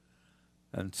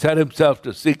and set himself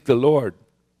to seek the Lord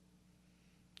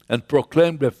and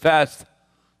proclaimed a fast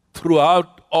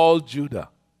throughout all Judah.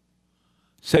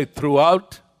 Say,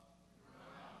 throughout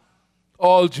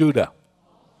all Judah.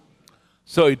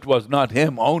 So it was not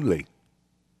him only,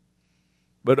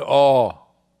 but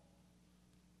all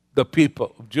the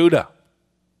people of Judah.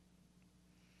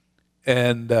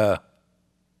 And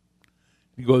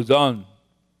he goes on.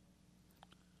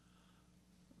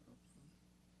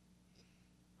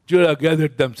 Judah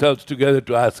gathered themselves together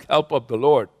to ask help of the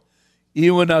Lord.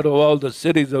 Even out of all the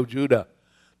cities of Judah,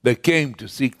 they came to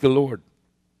seek the Lord.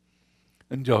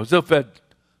 And Jehoshaphat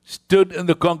stood in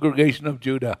the congregation of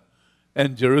Judah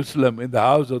and Jerusalem in the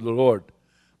house of the Lord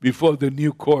before the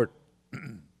new court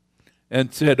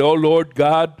and said, O Lord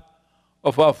God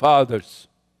of our fathers,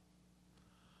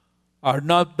 art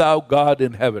not thou God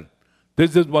in heaven?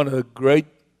 This is one of the great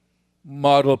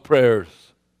model prayers.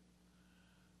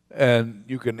 And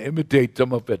you can imitate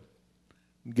some of it,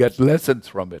 get lessons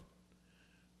from it.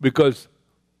 Because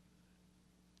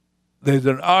there's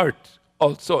an art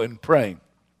also in praying.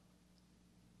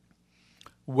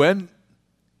 When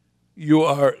you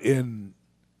are in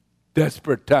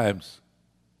desperate times,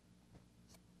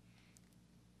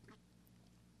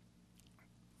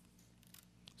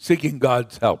 seeking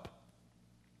God's help,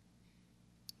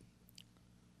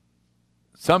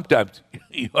 sometimes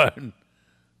you are in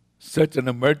such an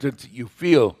emergency, you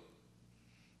feel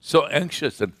so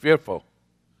anxious and fearful.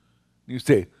 You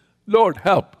say, Lord,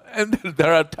 help. And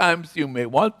there are times you may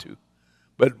want to.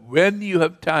 But when you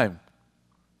have time,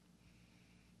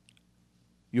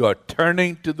 you are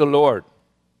turning to the Lord.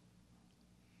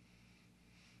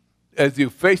 As you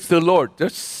face the Lord,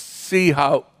 just see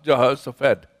how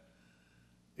Jehoshaphat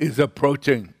is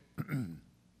approaching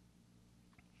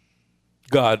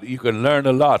God. You can learn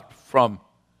a lot from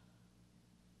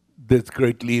this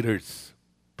great leader's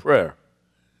prayer.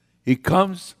 He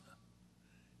comes,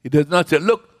 he does not say,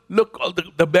 look all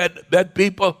the bad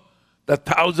people, the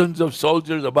thousands of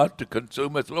soldiers about to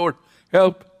consume us. Lord,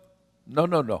 help.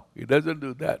 No. He doesn't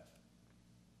do that.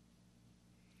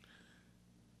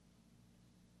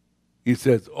 He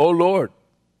says, O Lord,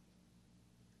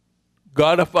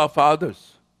 God of our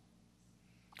fathers,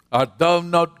 art thou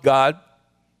not God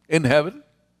in heaven?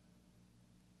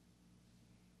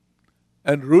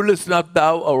 And rulest not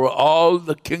thou over all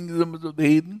the kingdoms of the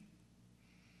heathen?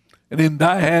 And in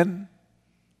thy hand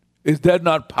is there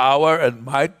not power and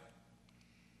might,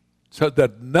 so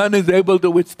that none is able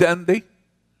to withstand thee?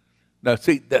 Now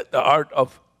see, the art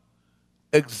of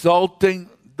exalting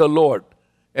the Lord.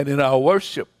 And in our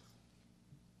worship,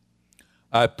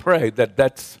 I pray that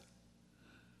that's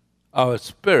our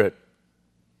spirit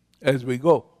as we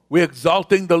go. We're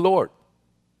exalting the Lord.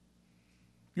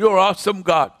 You're awesome,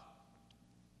 God.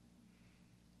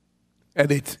 And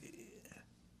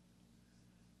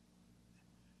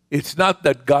it's not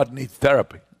that God needs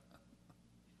therapy.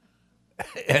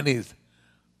 And he's,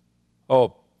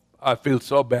 oh, I feel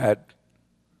so bad.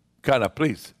 Kind of,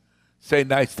 please, say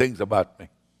nice things about me.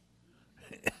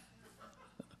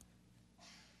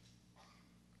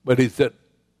 But it's the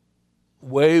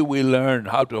way we learn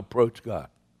how to approach God.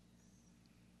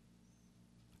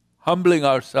 Humbling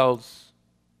ourselves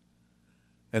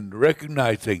and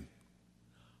recognizing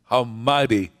how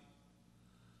mighty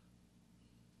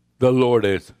the Lord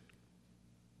is.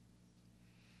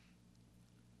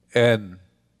 And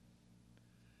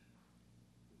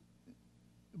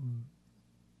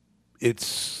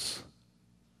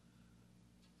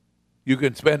you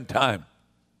can spend time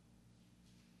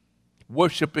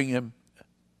worshiping Him,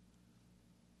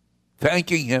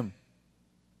 thanking Him.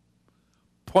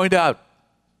 Point out.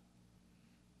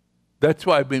 That's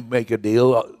why we make a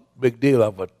big deal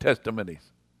of our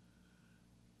testimonies.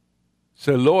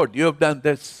 Say, Lord, you have done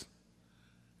this,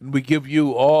 and we give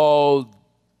you all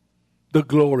the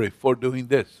glory for doing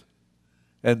this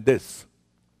and this.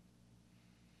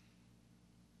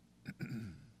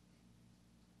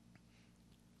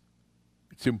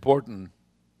 It's important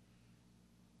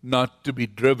not to be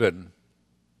driven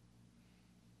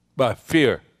by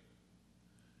fear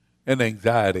and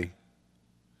anxiety,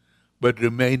 but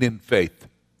remain in faith.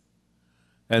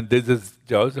 And this is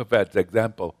Jehoshaphat's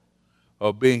example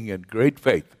of being in great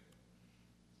faith.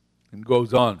 And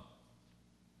goes on.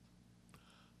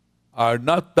 Are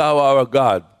not thou our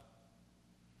God,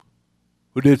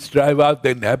 who didst drive out the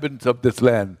inhabitants of this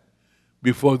land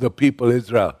before the people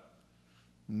Israel,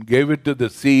 and gave it to the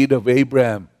seed of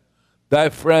Abraham, thy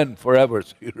friend forever?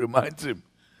 So he reminds him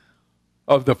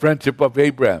of the friendship of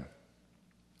Abraham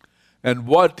and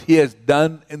what he has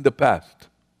done in the past.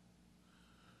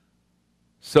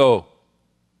 So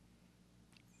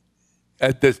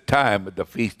at this time, at the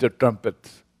Feast of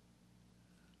Trumpets,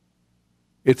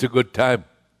 it's a good time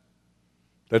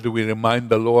that we remind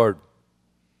the Lord,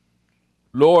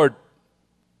 Lord,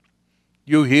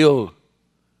 you heal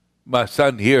my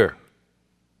son here.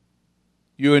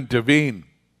 You intervene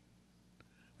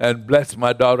and bless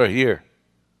my daughter here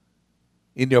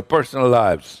in your personal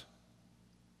lives.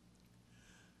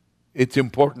 It's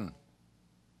important.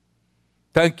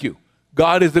 Thank you.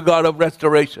 God is the God of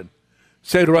restoration.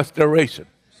 Say restoration.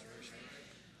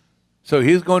 So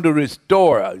he's going to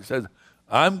restore. He says,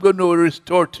 I'm going to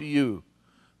restore to you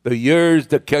the years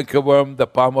the cankerworm, the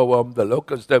palmer worm, the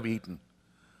locust have eaten.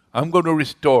 I'm going to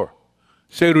restore.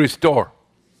 Say restore.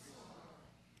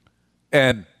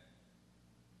 And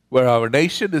where our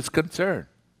nation is concerned,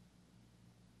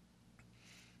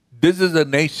 this is a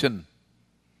nation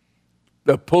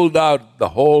that pulled out the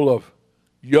whole of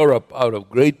Europe out of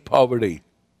great poverty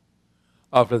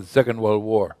after the Second World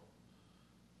War.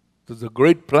 There's a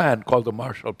great plan called the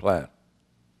Marshall Plan.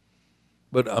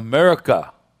 But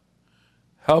America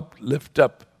helped lift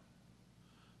up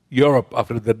Europe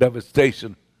after the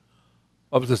devastation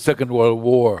of the Second World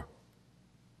War.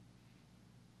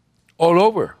 All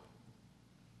over.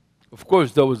 Of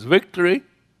course, there was victory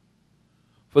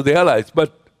for the Allies,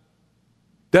 but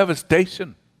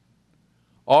devastation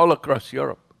all across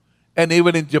Europe, and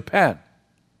even in Japan.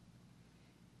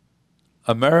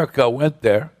 America went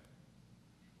there,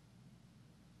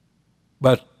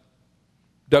 but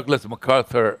Douglas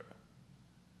MacArthur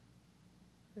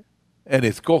and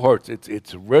his cohorts,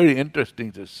 it's very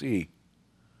interesting to see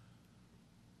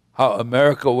how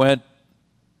America went,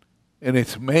 and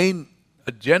its main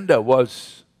agenda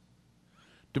was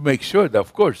to make sure that,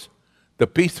 of course, the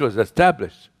peace was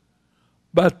established,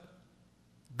 but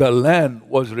the land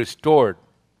was restored.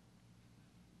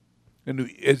 And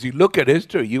as you look at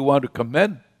history, you want to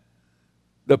commend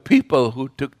the people who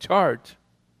took charge.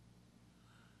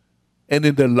 And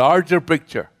in the larger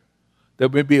picture, there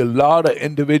may be a lot of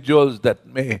individuals that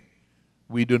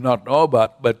we do not know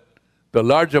about, but the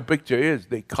larger picture is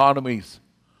the economies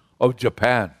of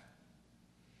Japan,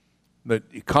 the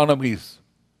economies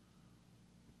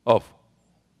of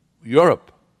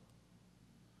Europe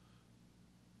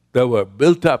that were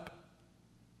built up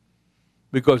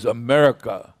because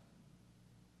America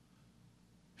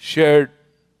shared,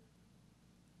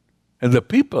 and the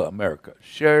people of America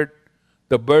shared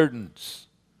the burdens,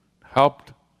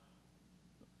 helped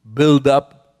build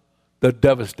up the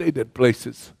devastated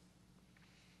places.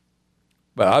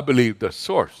 But I believe the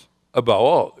source above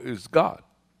all is God.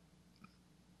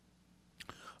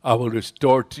 I will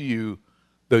restore to you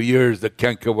the years the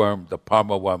cankerworm, the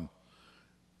palmer worm,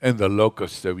 and the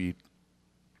locust have eaten.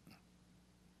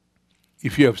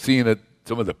 If you have seen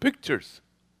some of the pictures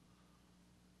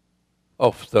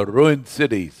of the ruined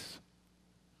cities,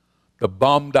 the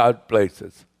bombed out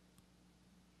places,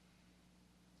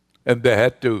 and they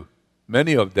had to,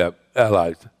 many of them,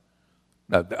 allies.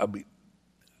 Now,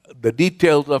 the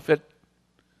details of it,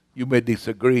 you may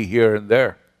disagree here and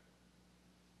there,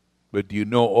 but you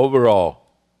know overall,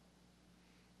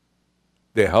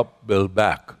 they helped build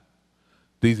back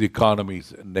these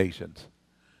economies and nations.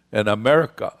 And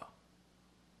America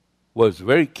was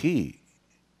very key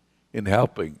in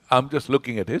helping. I'm just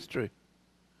looking at history.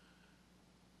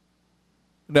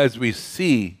 And as we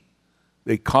see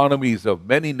the economies of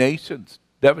many nations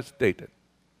devastated,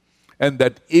 and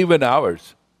that even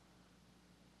ours,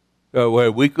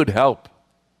 where we could help.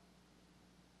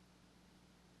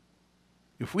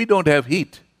 If we don't have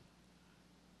heat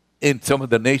in some of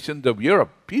the nations of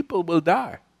Europe, people will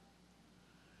die.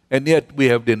 And yet we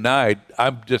have denied,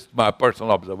 I'm just my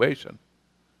personal observation,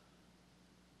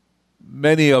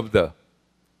 many of the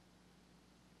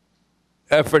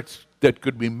efforts that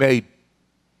could be made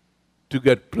to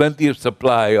get plenty of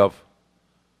supply of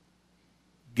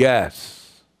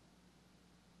gas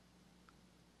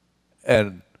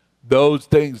and those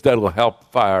things that will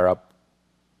help fire up.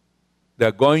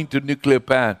 They're going to nuclear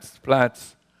plants,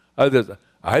 others.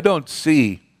 I don't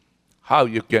see how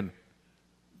you can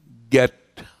get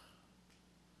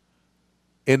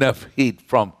enough heat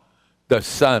from the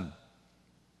sun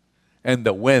and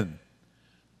the wind.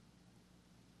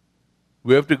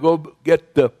 We have to go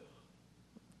get the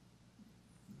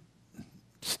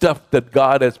stuff that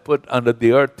God has put under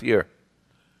the earth here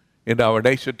in our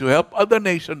nation to help other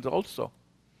nations also.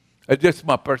 It's just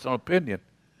my personal opinion.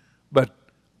 But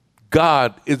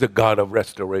God is a God of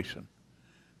restoration.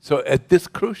 So at this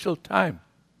crucial time,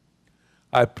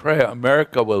 I pray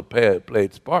America will play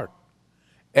its part.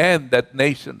 And that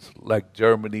nations like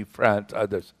Germany, France,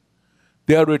 others,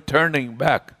 they are returning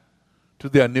back to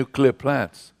their nuclear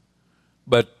plants.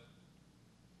 But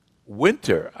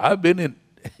winter. I've been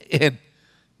in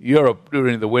Europe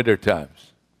during the winter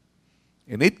times,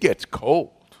 and it gets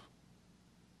cold,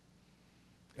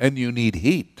 and you need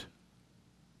heat.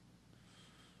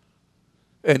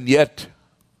 And yet,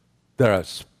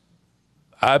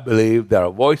 I believe there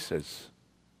are voices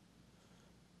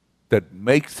that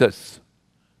makes us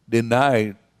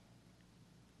deny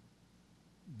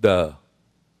the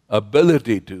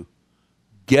ability to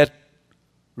get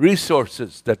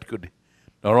resources that could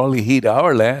not only heat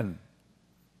our land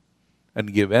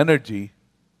and give energy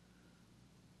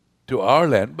to our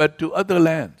land, but to other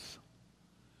lands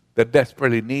that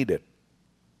desperately need it.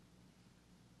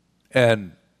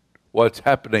 And what's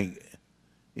happening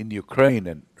in Ukraine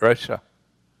and Russia,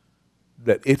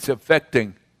 that it's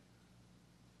affecting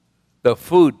the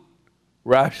food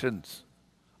rations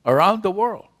around the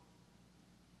world.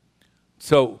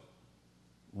 So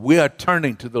we are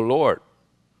turning to the Lord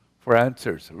for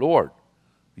answers. Lord,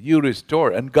 you restore.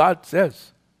 And God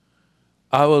says,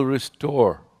 I will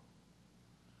restore.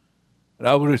 And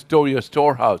I will restore your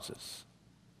storehouses,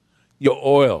 your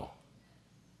oil,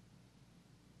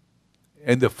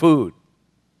 and the food.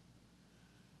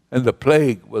 And the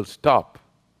plague will stop.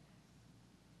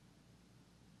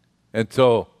 And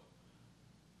so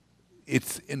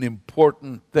it's an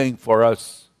important thing for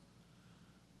us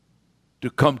to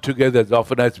come together as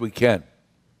often as we can,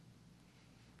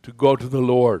 to go to the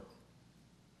Lord,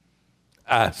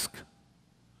 ask.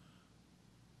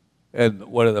 And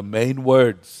one of the main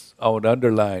words I would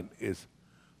underline is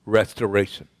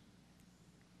restoration.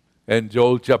 And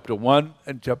Joel chapter 1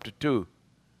 and chapter 2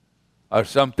 are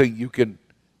something you can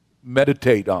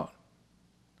meditate on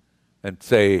and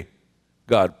say,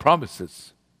 God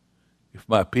promises, if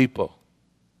my people,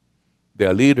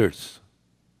 their leaders,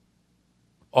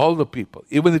 all the people,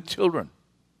 even the children,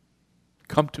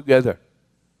 come together,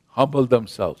 humble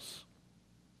themselves,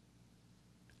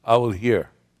 I will hear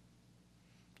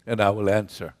and I will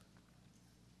answer.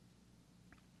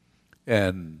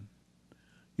 And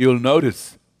you'll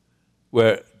notice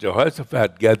where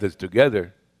Jehoshaphat gathers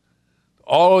together,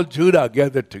 all Judah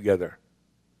gathered together,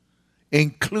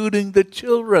 including the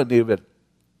children even.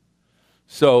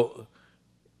 So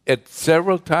at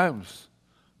several times,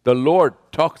 the Lord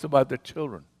talks about the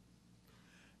children.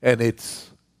 And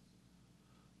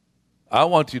I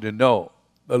want you to know,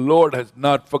 the Lord has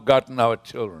not forgotten our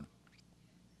children.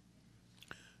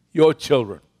 Your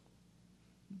children,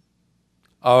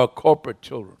 our corporate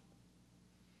children,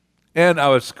 and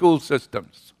our school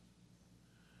systems.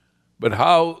 But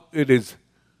how it is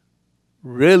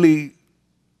really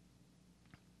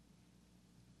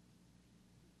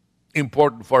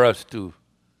important for us to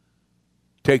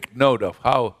take note of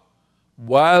how,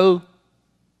 while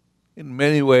in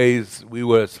many ways we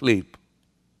were asleep,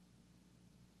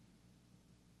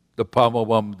 the palm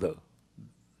the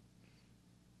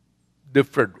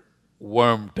different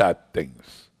worm-type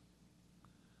things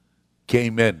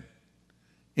came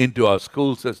into our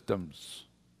school systems,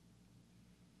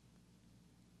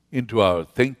 into our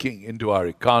thinking, into our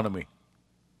economy,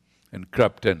 and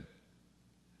crept in.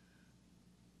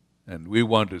 And we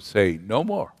want to say, no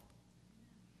more.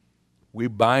 We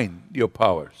bind your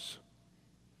powers.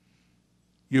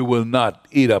 You will not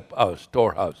eat up our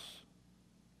storehouse.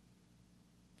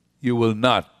 You will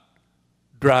not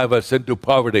drive us into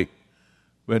poverty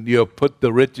when you have put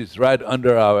the riches right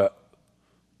under our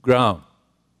ground.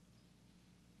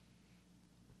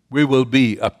 We will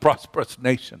be a prosperous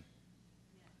nation.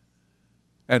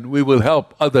 And we will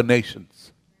help other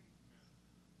nations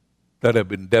that have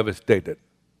been devastated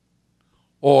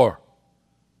or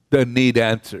that need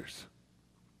answers.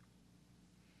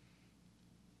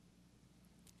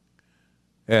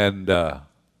 And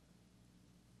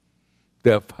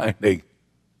they're finding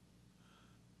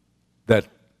that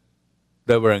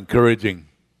they were encouraging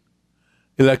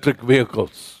electric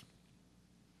vehicles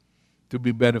to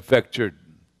be manufactured.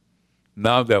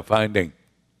 Now they're finding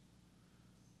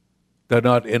there are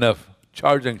not enough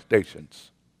charging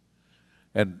stations.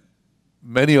 And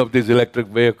many of these electric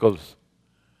vehicles,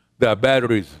 their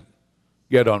batteries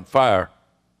get on fire.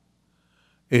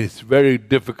 It's very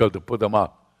difficult to put them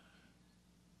out.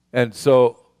 And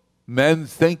so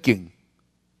men's thinking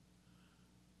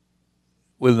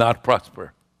will not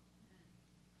prosper.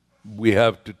 We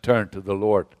have to turn to the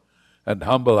Lord and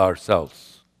humble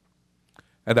ourselves.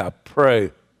 And I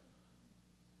pray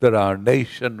that our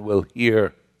nation will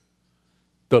hear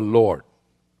the Lord,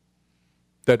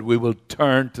 that we will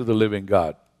turn to the living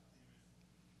God.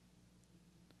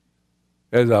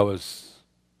 As I was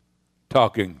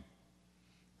talking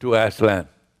to Aslan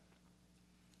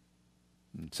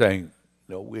and saying,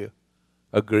 we're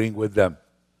agreeing with them.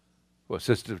 What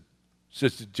Sister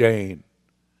Sister Jane.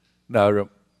 Now,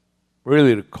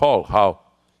 really recall how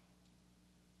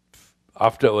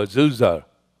after Azusa,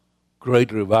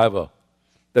 great revival,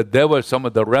 that there were some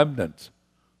of the remnants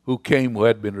who came who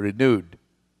had been renewed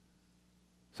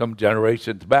some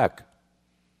generations back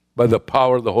by the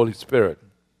power of the Holy Spirit.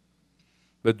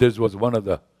 But this was one of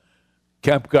the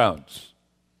campgrounds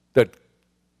that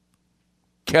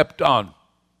kept on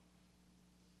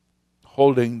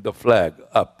holding the flag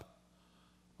up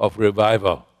of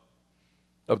revival,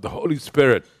 of the Holy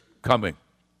Spirit coming.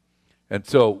 And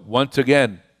so, once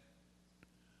again,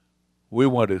 we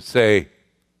want to say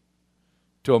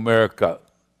to America,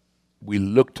 we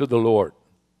look to the Lord.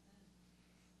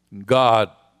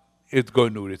 God is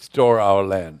going to restore our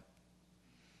land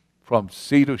from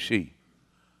sea to sea,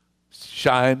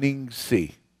 shining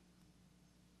sea.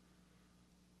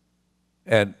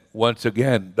 And once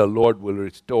again, the Lord will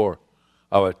restore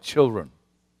our children,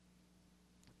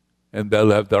 and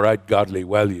they'll have the right godly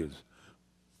values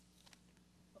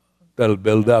that'll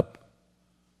build up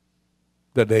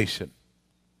the nation.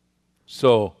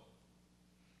 So,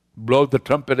 blow the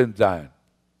trumpet in Zion.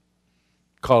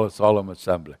 Call a solemn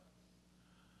assembly.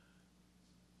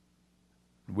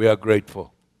 We are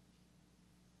grateful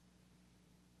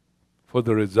for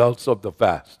the results of the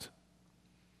fast.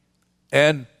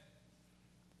 And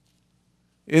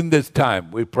in this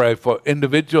time, we pray for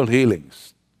individual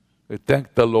healings. We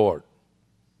thank the Lord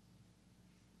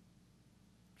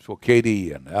for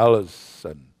Katie and Alice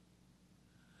and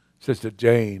Sister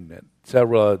Jane and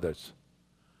several others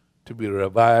to be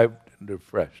revived and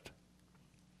refreshed.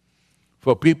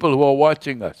 For people who are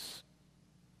watching us,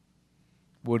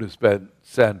 we would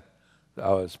send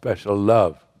our special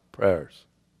love, prayers.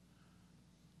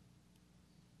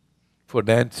 For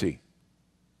Nancy,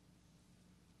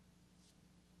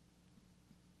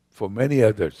 for many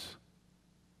others,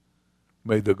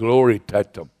 may the glory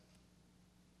touch them.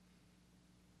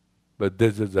 But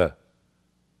this is a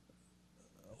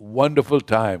wonderful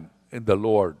time in the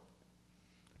Lord,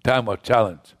 time of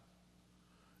challenge.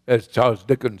 As Charles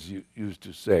Dickens used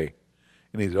to say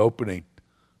in his opening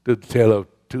to the Tale of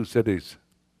Two Cities,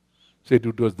 said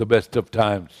it was the best of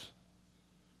times,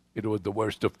 it was the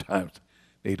worst of times.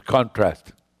 He'd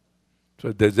contrast.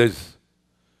 So this is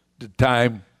the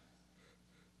time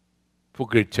for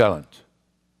great challenge.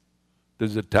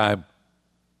 This is a time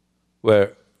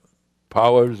where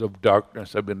powers of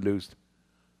darkness have been loosed.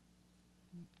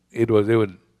 It was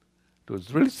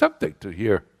really something to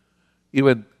hear.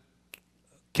 Even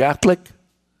Catholic,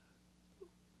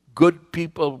 good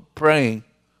people praying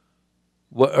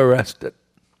were arrested.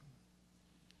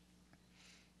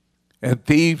 And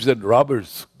thieves and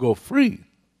robbers go free.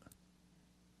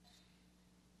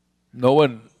 No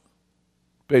one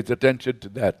pays attention to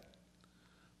that.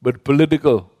 But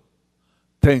political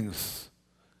things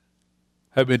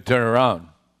have been turned around.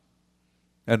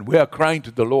 And we are crying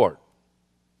to the Lord.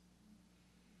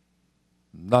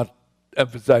 Not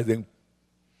emphasizing,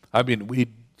 we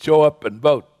show up and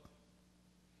vote.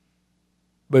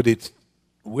 But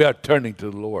we are turning to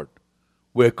the Lord.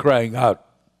 We're crying out.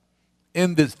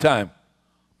 In this time,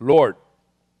 Lord,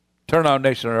 turn our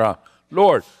nation around.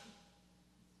 Lord,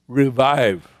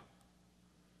 revive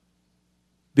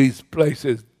these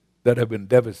places that have been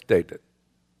devastated.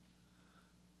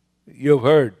 You've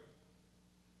heard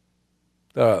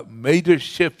the major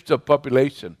shifts of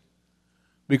population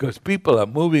because people are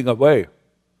moving away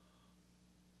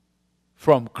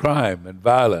from crime and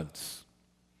violence.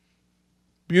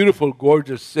 Beautiful,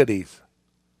 gorgeous cities,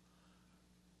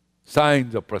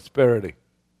 signs of prosperity,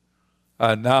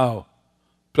 are now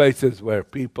places where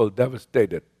people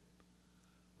devastated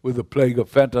with the plague of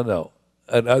fentanyl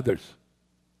and others.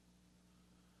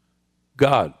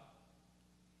 God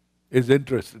is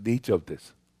interested in each of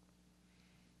this.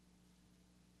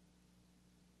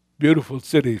 Beautiful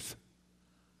cities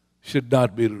should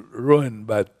not be ruined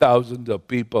by thousands of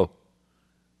people,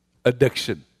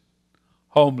 addiction,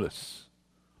 homeless,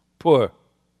 poor,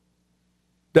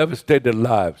 devastated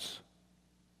lives.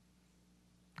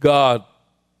 God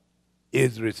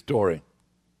is restoring.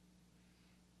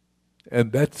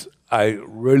 And that's, I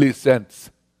really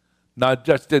sense, not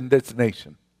just in this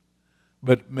nation,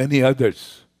 but many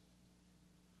others,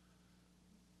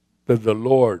 that the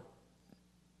Lord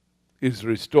is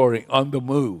restoring, on the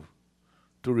move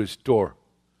to restore.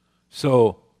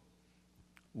 So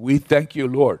we thank you,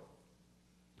 Lord,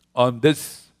 on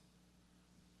this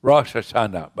Rosh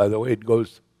Hashanah. By the way, it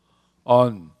goes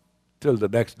on till the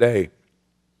next day.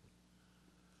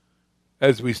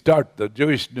 As we start the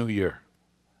Jewish New Year,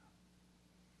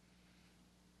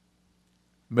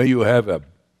 may you have a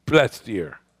blessed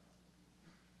year.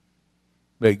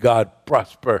 May God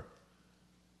prosper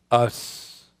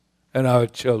us and our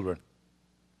children.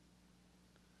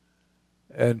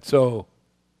 And so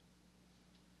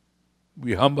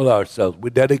we humble ourselves, we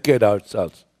dedicate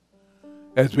ourselves.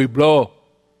 As we blow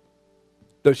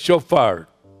the shofar,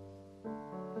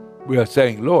 we are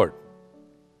saying, Lord,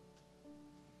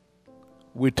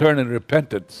 we turn in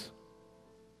repentance.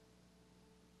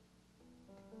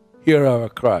 Hear our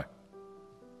cry.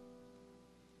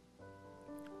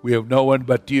 We have no one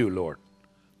but you, Lord.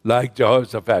 Like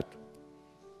Jehoshaphat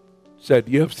said,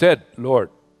 you have said, Lord,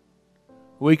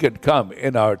 we can come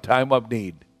in our time of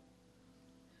need.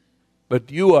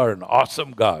 But you are an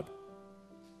awesome God.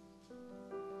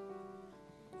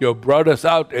 You have brought us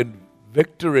out in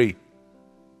victory,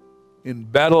 in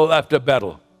battle after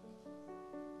battle.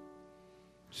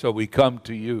 So we come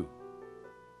to you.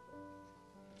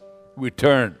 We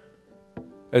turn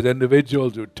as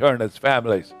individuals, we turn as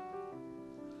families,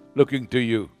 looking to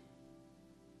you.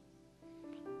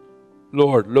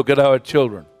 Lord, look at our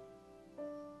children.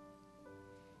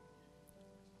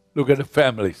 Look at the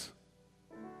families.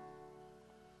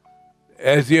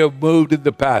 As you have moved in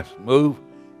the past, move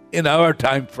in our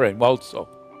time frame also.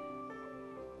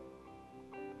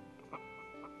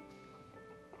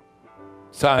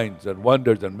 Signs and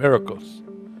wonders and miracles,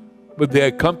 but they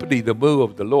accompany the move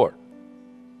of the Lord.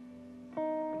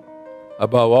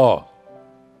 Above all,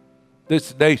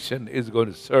 this nation is going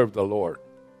to serve the Lord.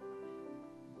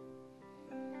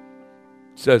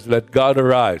 It says, let God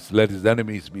arise, let his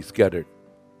enemies be scattered.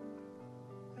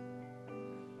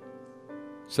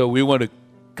 So we want to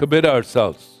commit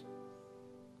ourselves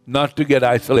not to get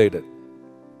isolated.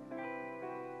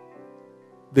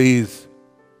 These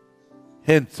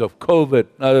hints of COVID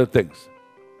and other things.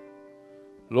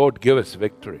 Lord, give us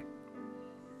victory.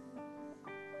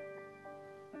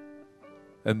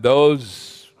 And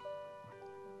those,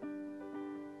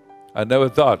 I never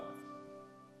thought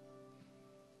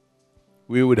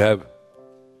we would have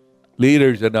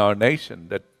leaders in our nation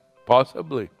that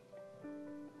possibly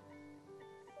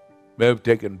may have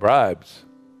taken bribes.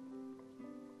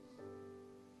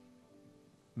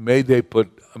 May they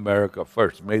put America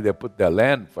first. May they put their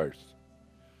land first.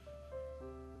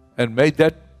 And may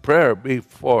that prayer be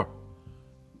for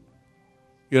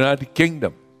United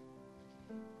Kingdom,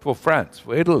 for France,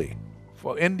 for Italy,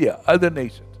 for India, other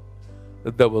nations,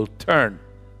 that they will turn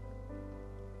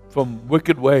from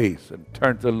wicked ways and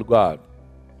turn to God.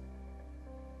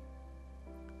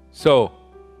 So,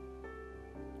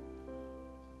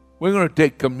 we're going to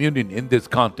take communion in this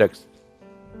context.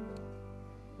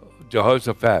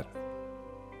 Jehoshaphat,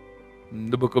 in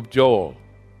the book of Joel,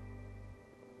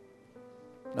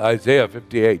 Isaiah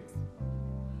 58,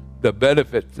 the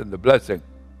benefits and the blessing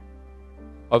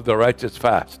of the righteous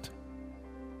fast.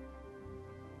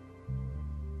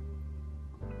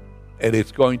 And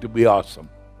it's going to be awesome.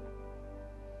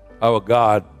 Our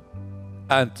God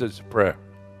answers prayer.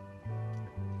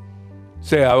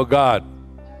 Say, our God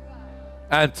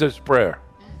answers prayer.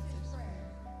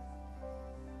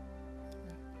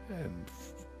 And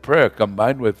prayer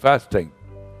combined with fasting,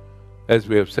 as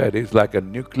we have said, is like a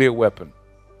nuclear weapon.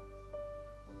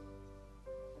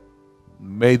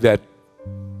 May there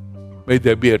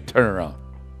be a turnaround.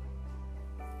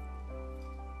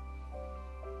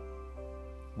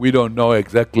 We don't know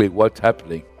exactly what's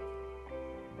happening,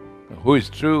 who is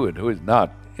true and who is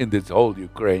not in this whole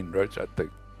Ukraine-Russia thing.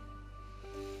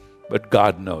 But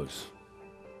God knows.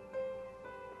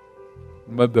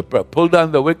 Remember, pull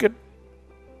down the wicked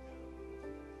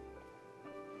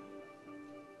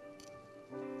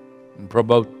and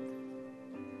promote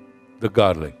the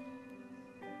godly.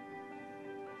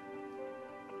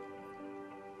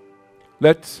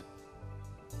 Let's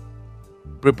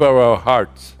prepare our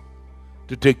hearts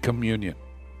to take communion.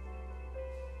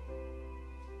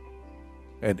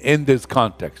 And in this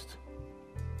context,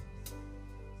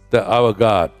 that our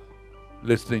God,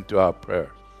 listening to our prayers,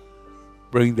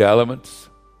 bring the elements.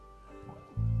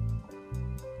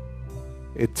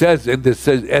 It says in this,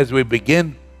 as we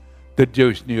begin the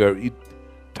Jewish New Year, it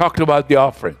talked about the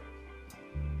offering.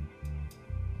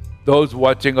 Those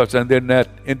watching us on the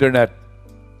internet,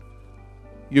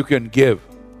 you can give.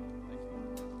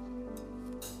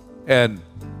 And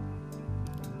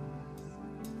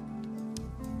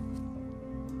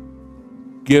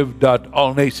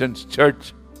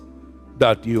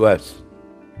give.allnationschurch.us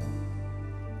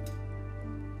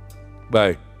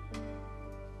by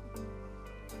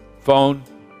phone,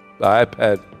 by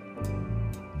iPad.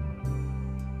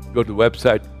 Go to the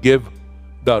website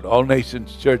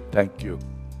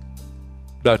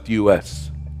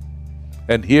give.allnationschurch.us.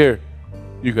 And here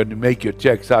you can make your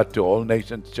checks out to All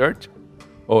Nations Church,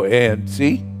 or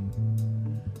ANC,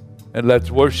 and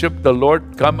let's worship the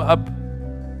Lord. Come up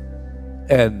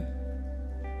and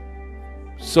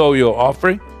sow your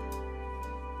offering.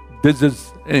 This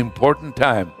is an important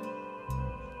time.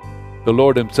 The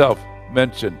Lord himself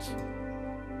mentions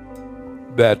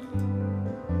that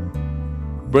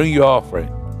bring your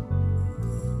offering.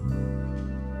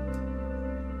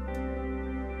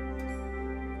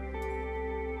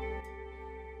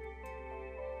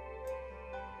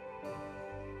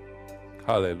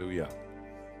 Hallelujah.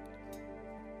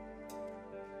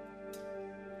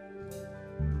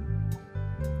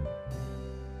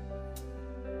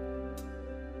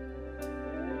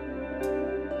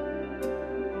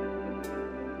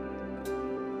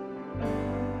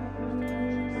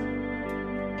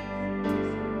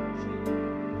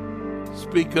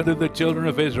 Speak unto the children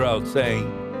of Israel, saying,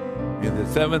 in the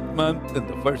 7th month, in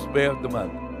the 1st day of the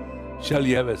month, shall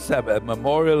ye have a Sabbath, a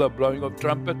memorial of blowing of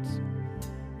trumpets,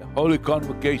 a holy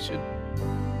convocation.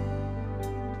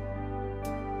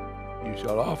 You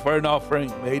shall offer an offering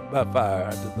made by fire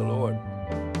unto the Lord.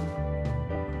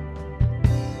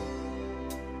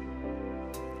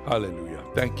 Hallelujah.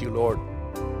 Thank you, Lord.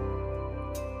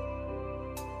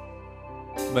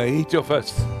 May each of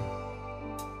us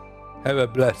have a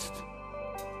blessed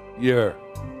year.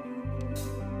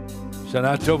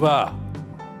 Shana Tova.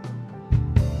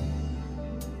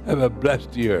 Have a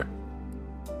blessed year.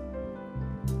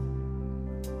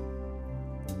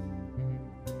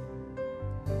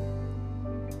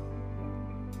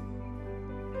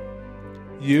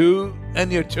 You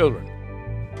and your children.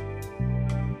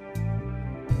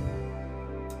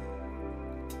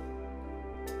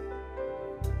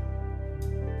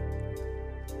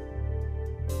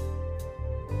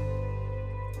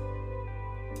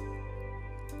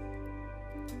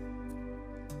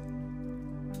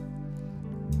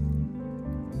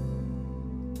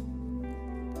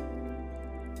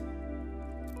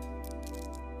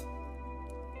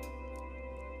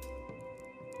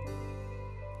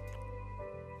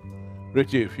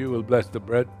 Richie, if you will bless the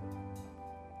bread,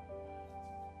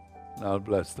 and I'll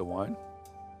bless the wine.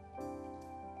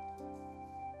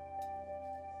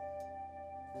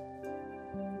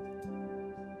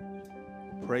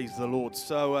 Praise the Lord.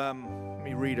 So let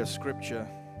me read a scripture.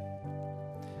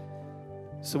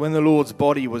 So when the Lord's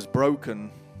body was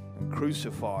broken and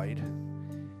crucified,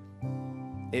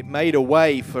 it made a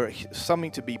way for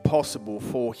something to be possible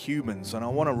for humans. And I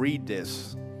want to read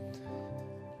this.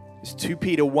 It's 2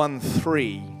 Peter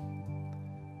 1:3.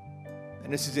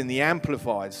 And this is in the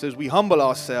Amplified. It says, we humble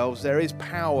ourselves, there is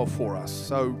power for us.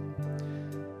 So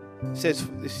it says,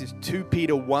 this is 2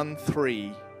 Peter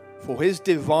 1:3. For his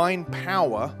divine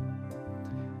power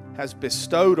has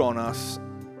bestowed on us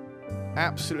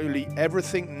absolutely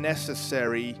everything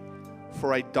necessary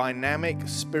for a dynamic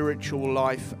spiritual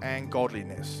life and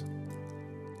godliness.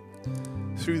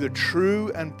 Through the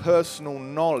true and personal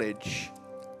knowledge,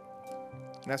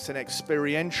 and that's an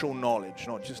experiential knowledge,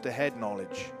 not just a head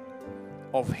knowledge,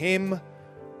 of him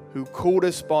who called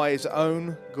us by his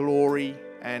own glory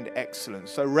and excellence.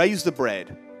 So raise the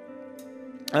bread.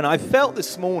 And I felt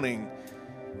this morning,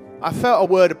 a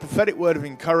prophetic word of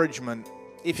encouragement.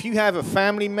 If you have a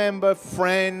family member,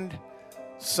 friend,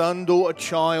 son, daughter,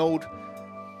 child,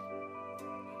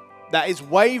 that is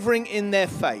wavering in their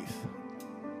faith,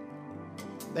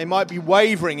 they might be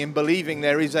wavering in believing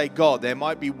there is a God. They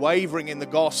might be wavering in the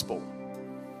gospel.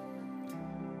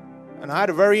 And I had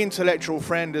a very intellectual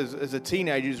friend as a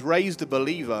teenager who's raised a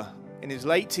believer in his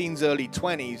late teens, early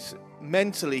 20s.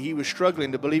 Mentally, he was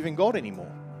struggling to believe in God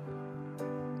anymore.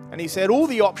 And he said, all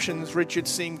the options, Richard,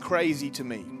 seem crazy to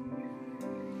me.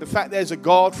 The fact there's a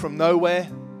God from nowhere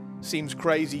seems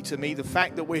crazy to me. The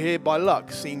fact that we're here by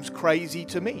luck seems crazy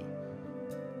to me.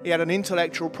 He had an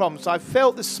intellectual problem. So I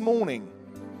felt this morning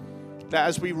that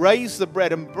as we raise the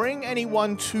bread and bring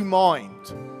anyone to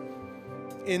mind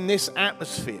in this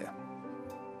atmosphere,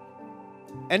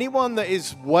 anyone that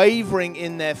is wavering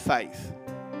in their faith,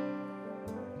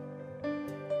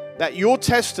 that your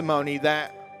testimony,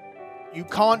 that you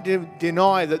can't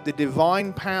deny that the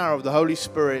divine power of the Holy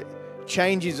Spirit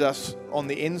changes us on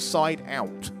the inside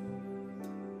out.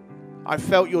 I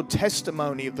felt your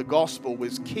testimony of the gospel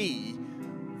was key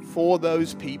for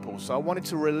those people. So I wanted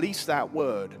to release that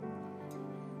word,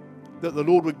 that the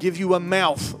Lord would give you a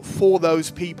mouth for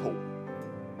those people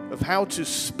of how to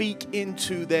speak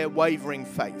into their wavering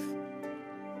faith.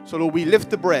 So Lord, we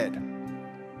lift the bread.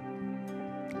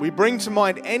 We bring to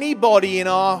mind anybody in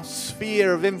our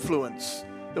sphere of influence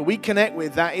that we connect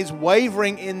with that is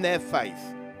wavering in their faith.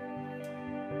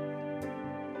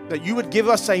 That you would give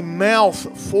us a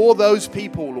mouth for those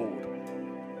people,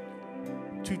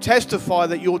 Lord, to testify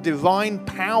that your divine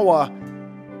power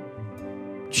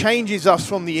changes us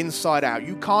from the inside out.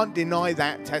 You can't deny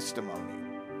that testimony.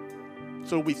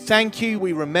 So we thank you.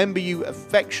 We remember you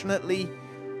affectionately.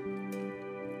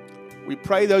 We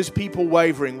pray those people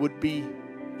wavering would be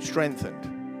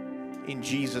strengthened. In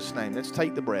Jesus' name. Let's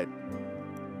take the bread.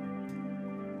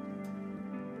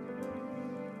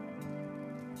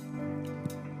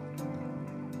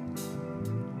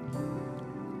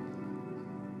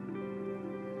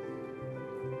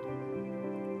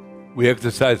 We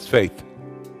exercise faith.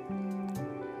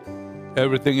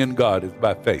 Everything in God is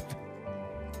by faith.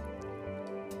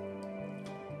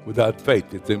 Without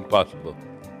faith, it's impossible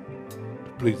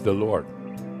to please the Lord.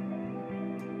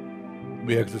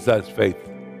 We exercise faith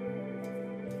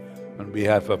on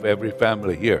behalf of every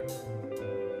family here,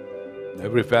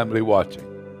 every family watching.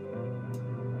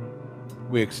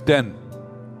 We extend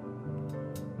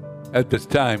at this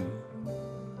time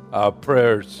our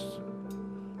prayers,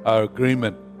 our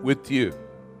agreement with you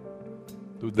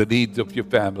to the needs of your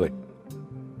family,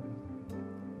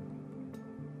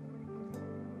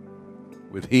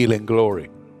 with healing glory,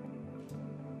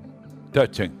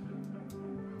 touching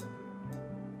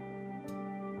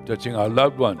our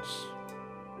loved ones,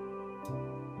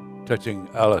 touching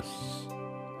Alice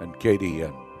and Katie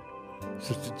and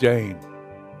Sister Jane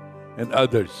and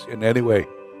others in any way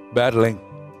battling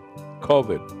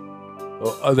COVID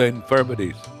or other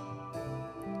infirmities.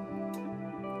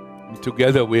 And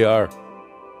together we are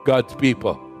God's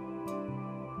people.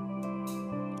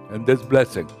 And this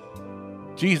blessing,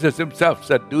 Jesus himself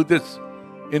said, do this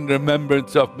in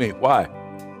remembrance of me. Why?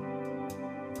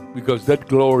 Because that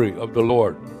glory of the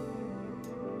Lord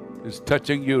is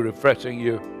touching you, refreshing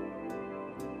you.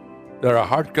 There are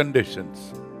heart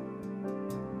conditions.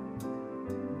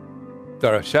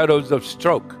 There are shadows of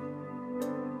stroke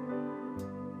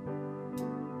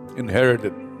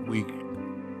inherited. We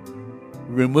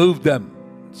remove them,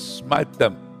 smite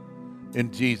them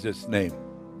in Jesus' name.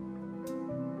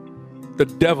 The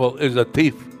devil is a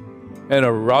thief and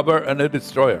a robber and a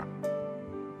destroyer.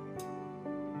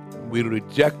 We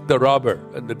reject the robber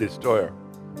and the destroyer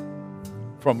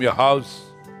from your house,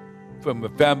 from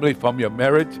your family, from your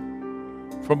marriage,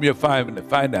 from your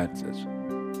finances.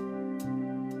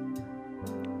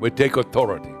 We take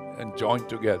authority and join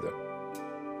together.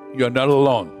 You're not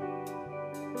alone.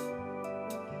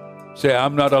 Say,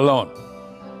 I'm not alone.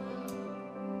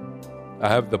 I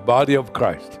have the body of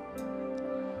Christ.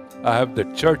 I have the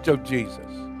church of Jesus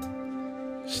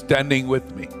standing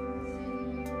with me.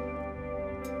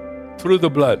 Through the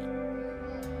blood,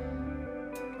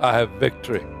 I have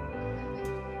victory.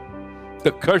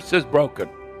 The curse is broken.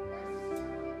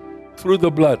 Through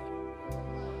the blood,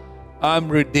 I'm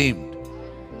redeemed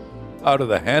out of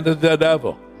the hand of the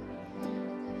devil.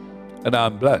 And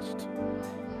I'm blessed.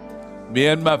 Me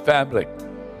and my family,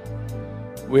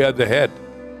 we are the head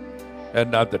and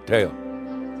not the tail.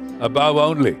 Above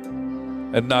only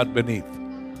and not beneath.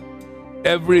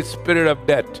 Every spirit of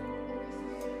debt,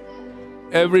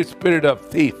 every spirit of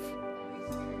thief,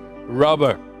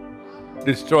 robber,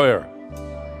 destroyer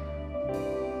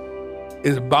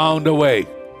is bound away.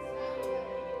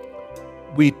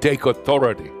 We take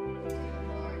authority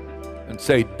and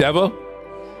say, devil,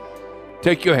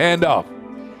 take your hand off.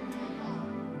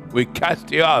 We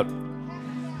cast you out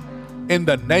in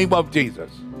the name of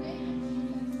Jesus.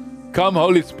 Come,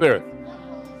 Holy Spirit,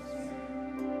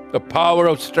 the power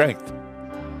of strength,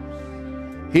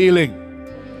 healing,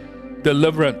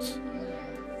 deliverance.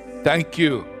 Thank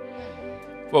you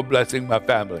for blessing my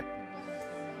family.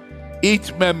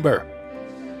 Each member,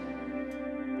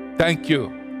 thank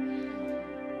you.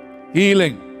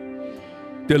 Healing,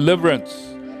 deliverance,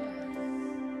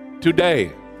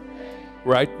 today,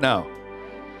 right now.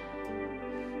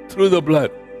 Through the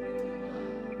blood,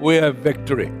 we have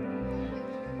victory.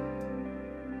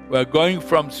 We're going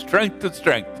from strength to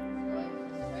strength,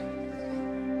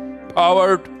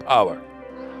 power to power.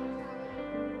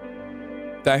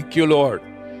 Thank you, Lord.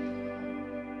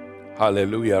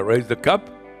 Hallelujah. Raise the cup.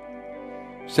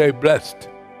 Say, blessed.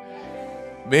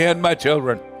 Me and my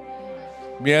children,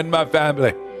 me and my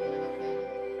family,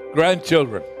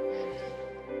 grandchildren,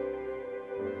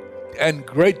 and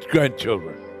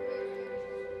great-grandchildren.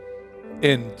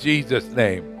 In Jesus'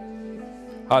 name.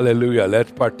 Hallelujah.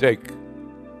 Let's partake.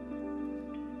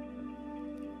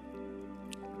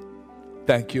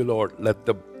 Thank you, Lord. Let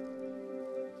the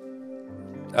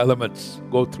elements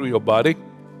go through your body.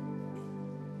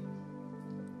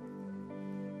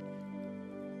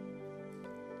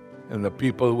 And the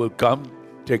people will come,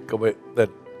 take away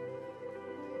that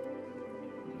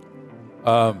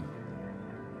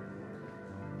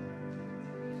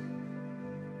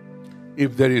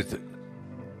If there is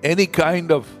any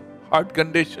kind of heart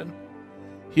condition,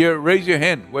 here, raise your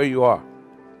hand where you are.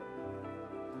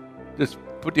 Just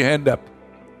put your hand up.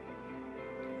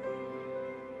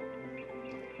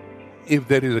 If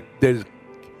there's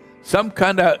some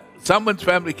kind of, someone's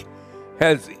family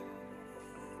has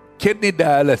kidney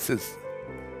dialysis,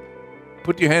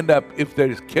 put your hand up if there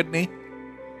is kidney.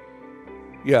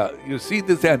 Yeah, you see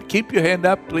this hand. Keep your hand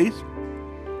up, please.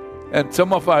 And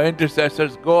some of our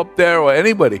intercessors, go up there, or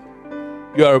anybody.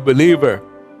 You are a believer.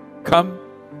 Come,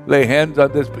 lay hands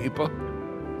on these people.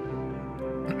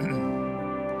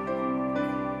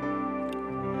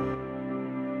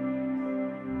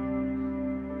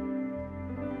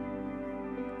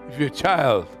 If your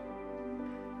child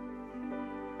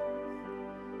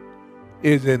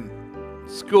is in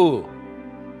school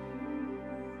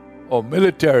or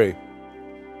military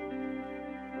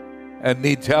and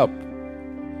needs help,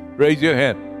 raise your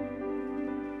hand,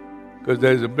 because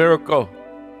there's a miracle.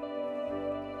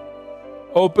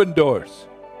 Open doors.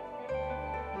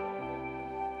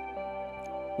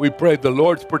 We pray the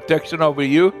Lord's protection over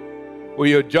you where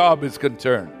your job is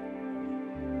concerned.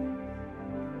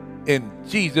 In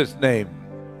Jesus' name.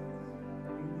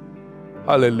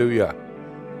 Hallelujah.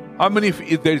 How many,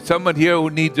 if there's someone here who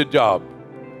needs a job,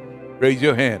 raise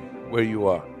your hand where you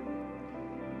are.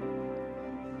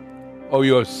 Or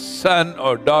your son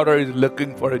or daughter is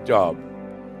looking for a job,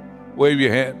 wave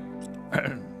your hand.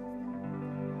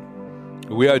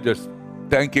 We are just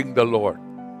thanking the Lord.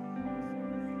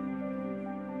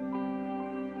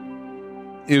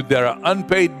 If there are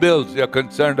unpaid bills you're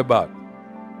concerned about,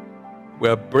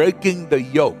 we're breaking the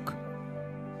yoke.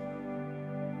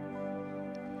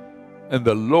 And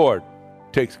the Lord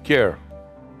takes care.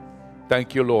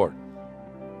 Thank you, Lord.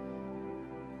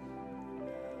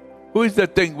 Who is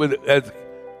that thing with as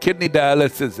kidney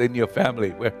dialysis in your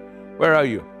family? Where are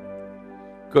you?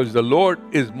 Because the Lord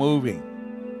is moving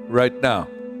right now.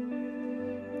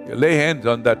 You lay hands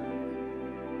on that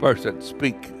person.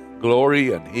 Speak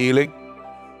glory and healing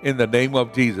in the name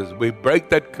of Jesus. We break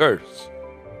that curse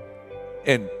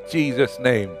in Jesus'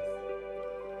 name.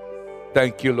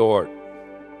 Thank you, Lord.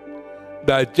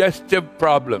 Digestive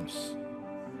problems.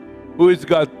 Who has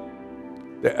got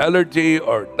the allergy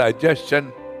or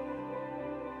digestion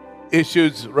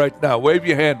issues right now? Wave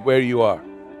your hand where you are.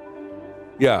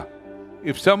 Yeah.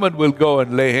 If someone will go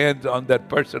and lay hands on that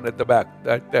person at the back,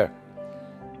 right there.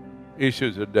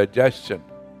 Issues of digestion.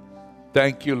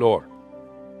 Thank you, Lord.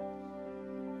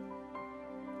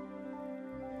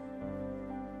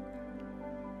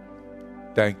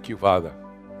 Thank you, Father.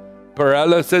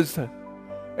 Paralysis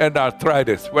and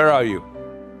arthritis. Where are you?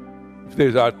 If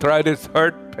there's arthritis,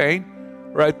 hurt, pain,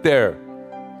 right there.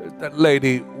 There's that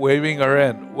lady waving her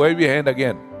hand. Wave your hand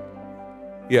again.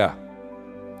 Yeah.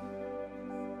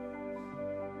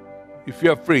 If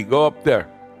you're free, go up there.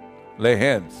 Lay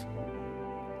hands.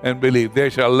 And believe. They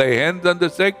shall lay hands on the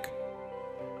sick,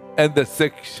 and the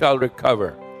sick shall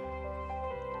recover.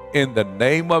 In the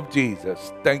name of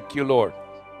Jesus. Thank you, Lord.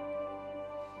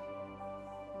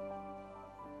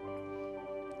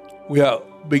 We are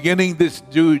beginning this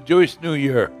Jewish New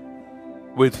Year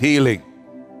with healing.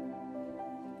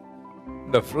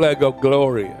 The flag of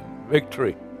glory,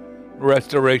 victory,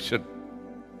 restoration.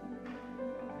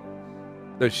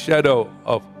 The shadow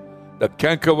of the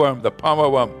cankerworm, the palmer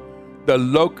worm, the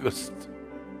locust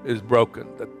is broken.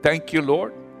 Thank you,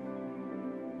 Lord.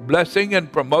 Blessing and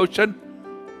promotion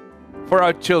for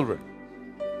our children.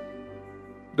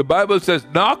 The Bible says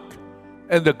knock,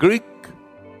 and the Greek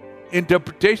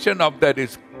interpretation of that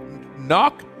is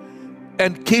knock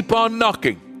and keep on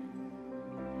knocking.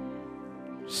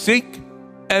 Seek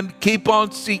and keep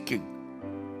on seeking.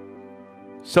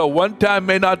 So one time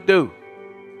may not do.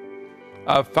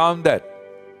 I've found that.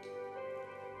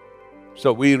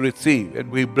 So we receive and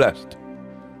we blessed.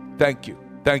 Thank you.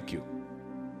 Thank you.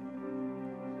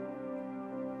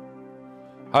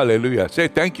 Hallelujah. Say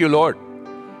thank you, Lord.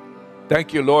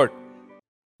 Thank you, Lord.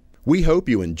 We hope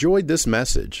you enjoyed this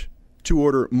message. To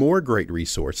order more great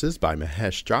resources by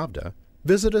Mahesh Chavda,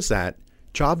 visit us at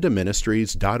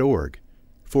chavdaministries.org.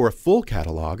 For a full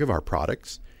catalog of our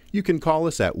products, you can call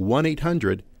us at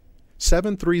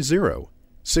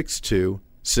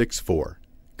 1-800-730-6264.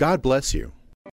 God bless you.